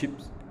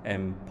scholarships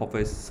and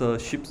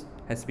professorships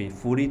has been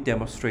fully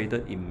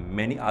demonstrated in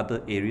many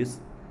other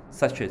areas,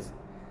 such as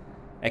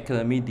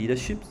academic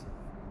leadership,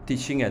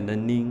 teaching and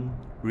learning,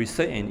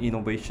 research and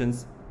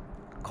innovations,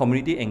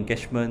 community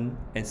engagement,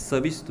 and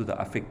service to the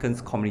African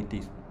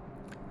communities.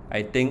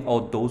 I thank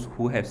all those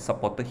who have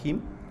supported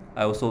him.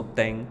 I also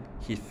thank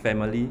his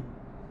family,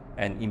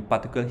 and in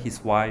particular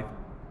his wife,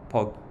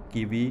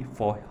 Poggivi,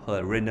 for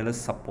her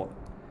relentless support.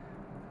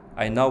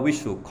 I now wish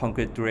to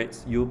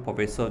congratulate you,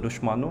 Professor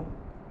Nxumalo.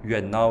 You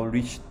have now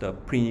reached the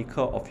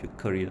pinnacle of your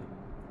career.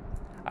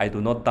 I do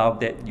not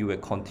doubt that you will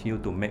continue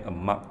to make a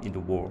mark in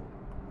the world.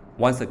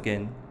 Once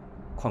again,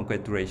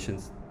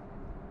 congratulations.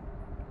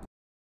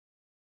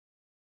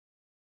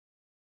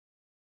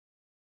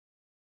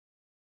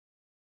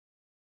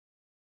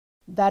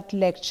 That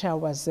lecture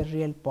was a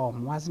real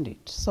bomb, wasn't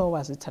it? So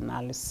was its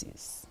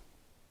analysis.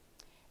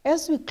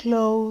 As we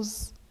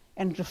close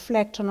and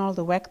reflect on all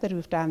the work that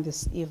we've done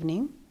this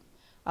evening,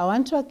 I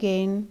want to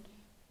again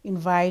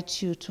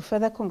invite you to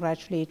further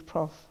congratulate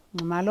Prof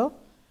Nxumalo,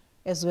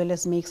 as well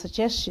as make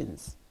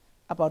suggestions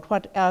about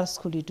what else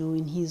could he do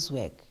in his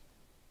work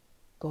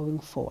going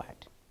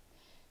forward.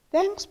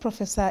 Thanks,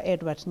 Professor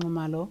Edward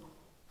Nxumalo,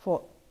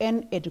 for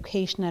an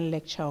educational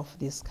lecture of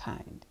this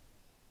kind,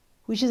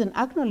 which is an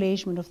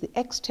acknowledgement of the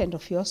extent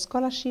of your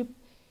scholarship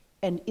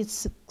and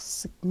its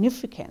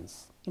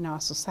significance in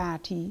our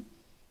society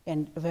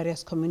and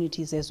various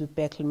communities as we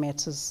tackle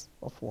matters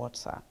of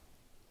water.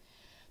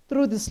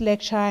 Through this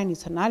lecture and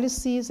its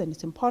analysis and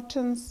its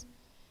importance,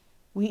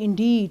 we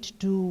indeed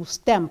do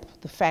stamp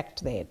the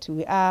fact that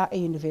we are a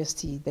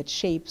university that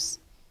shapes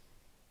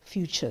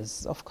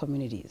futures of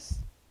communities.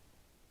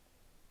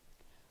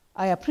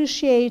 I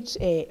appreciate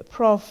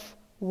Prof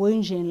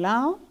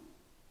Nxumalo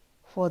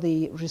for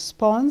the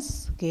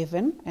response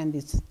given and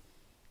its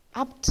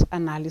apt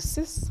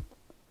analysis,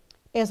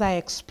 as I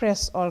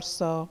express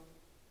also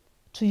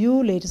to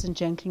you, ladies and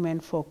gentlemen,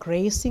 for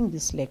gracing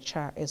this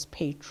lecture as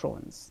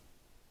patrons.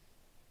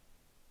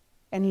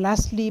 And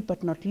lastly,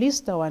 but not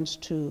least, I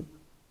want to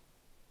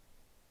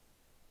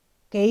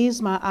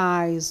gaze my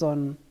eyes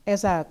on,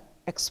 as I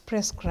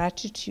express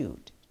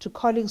gratitude to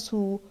colleagues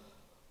who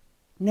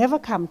never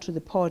come to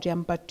the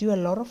podium but do a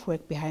lot of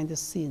work behind the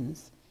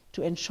scenes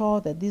to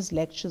ensure that these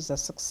lectures are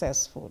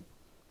successful.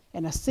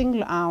 And I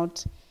single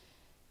out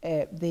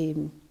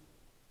the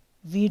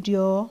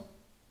video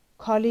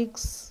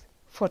colleagues,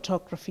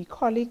 photography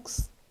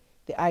colleagues,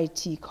 the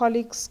IT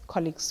colleagues,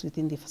 colleagues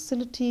within the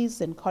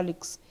facilities, and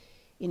colleagues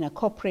in a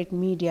corporate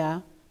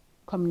media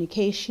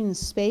communication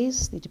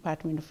space, the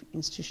Department of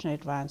Institutional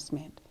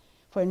Advancement,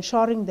 for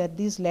ensuring that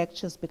these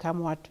lectures become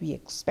what we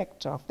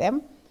expect of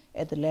them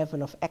at the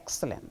level of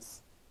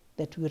excellence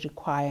that we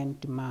require and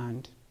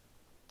demand.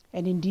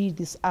 And indeed,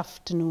 this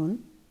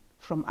afternoon,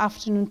 from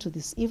afternoon to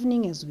this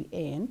evening as we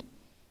end,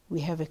 we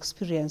have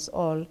experienced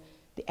all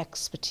the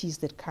expertise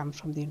that comes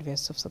from the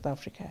University of South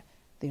Africa,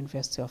 the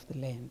University of the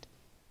Land.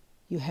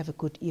 You have a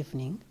good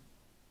evening.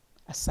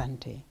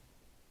 Asante.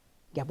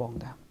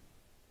 Ngiyabonga.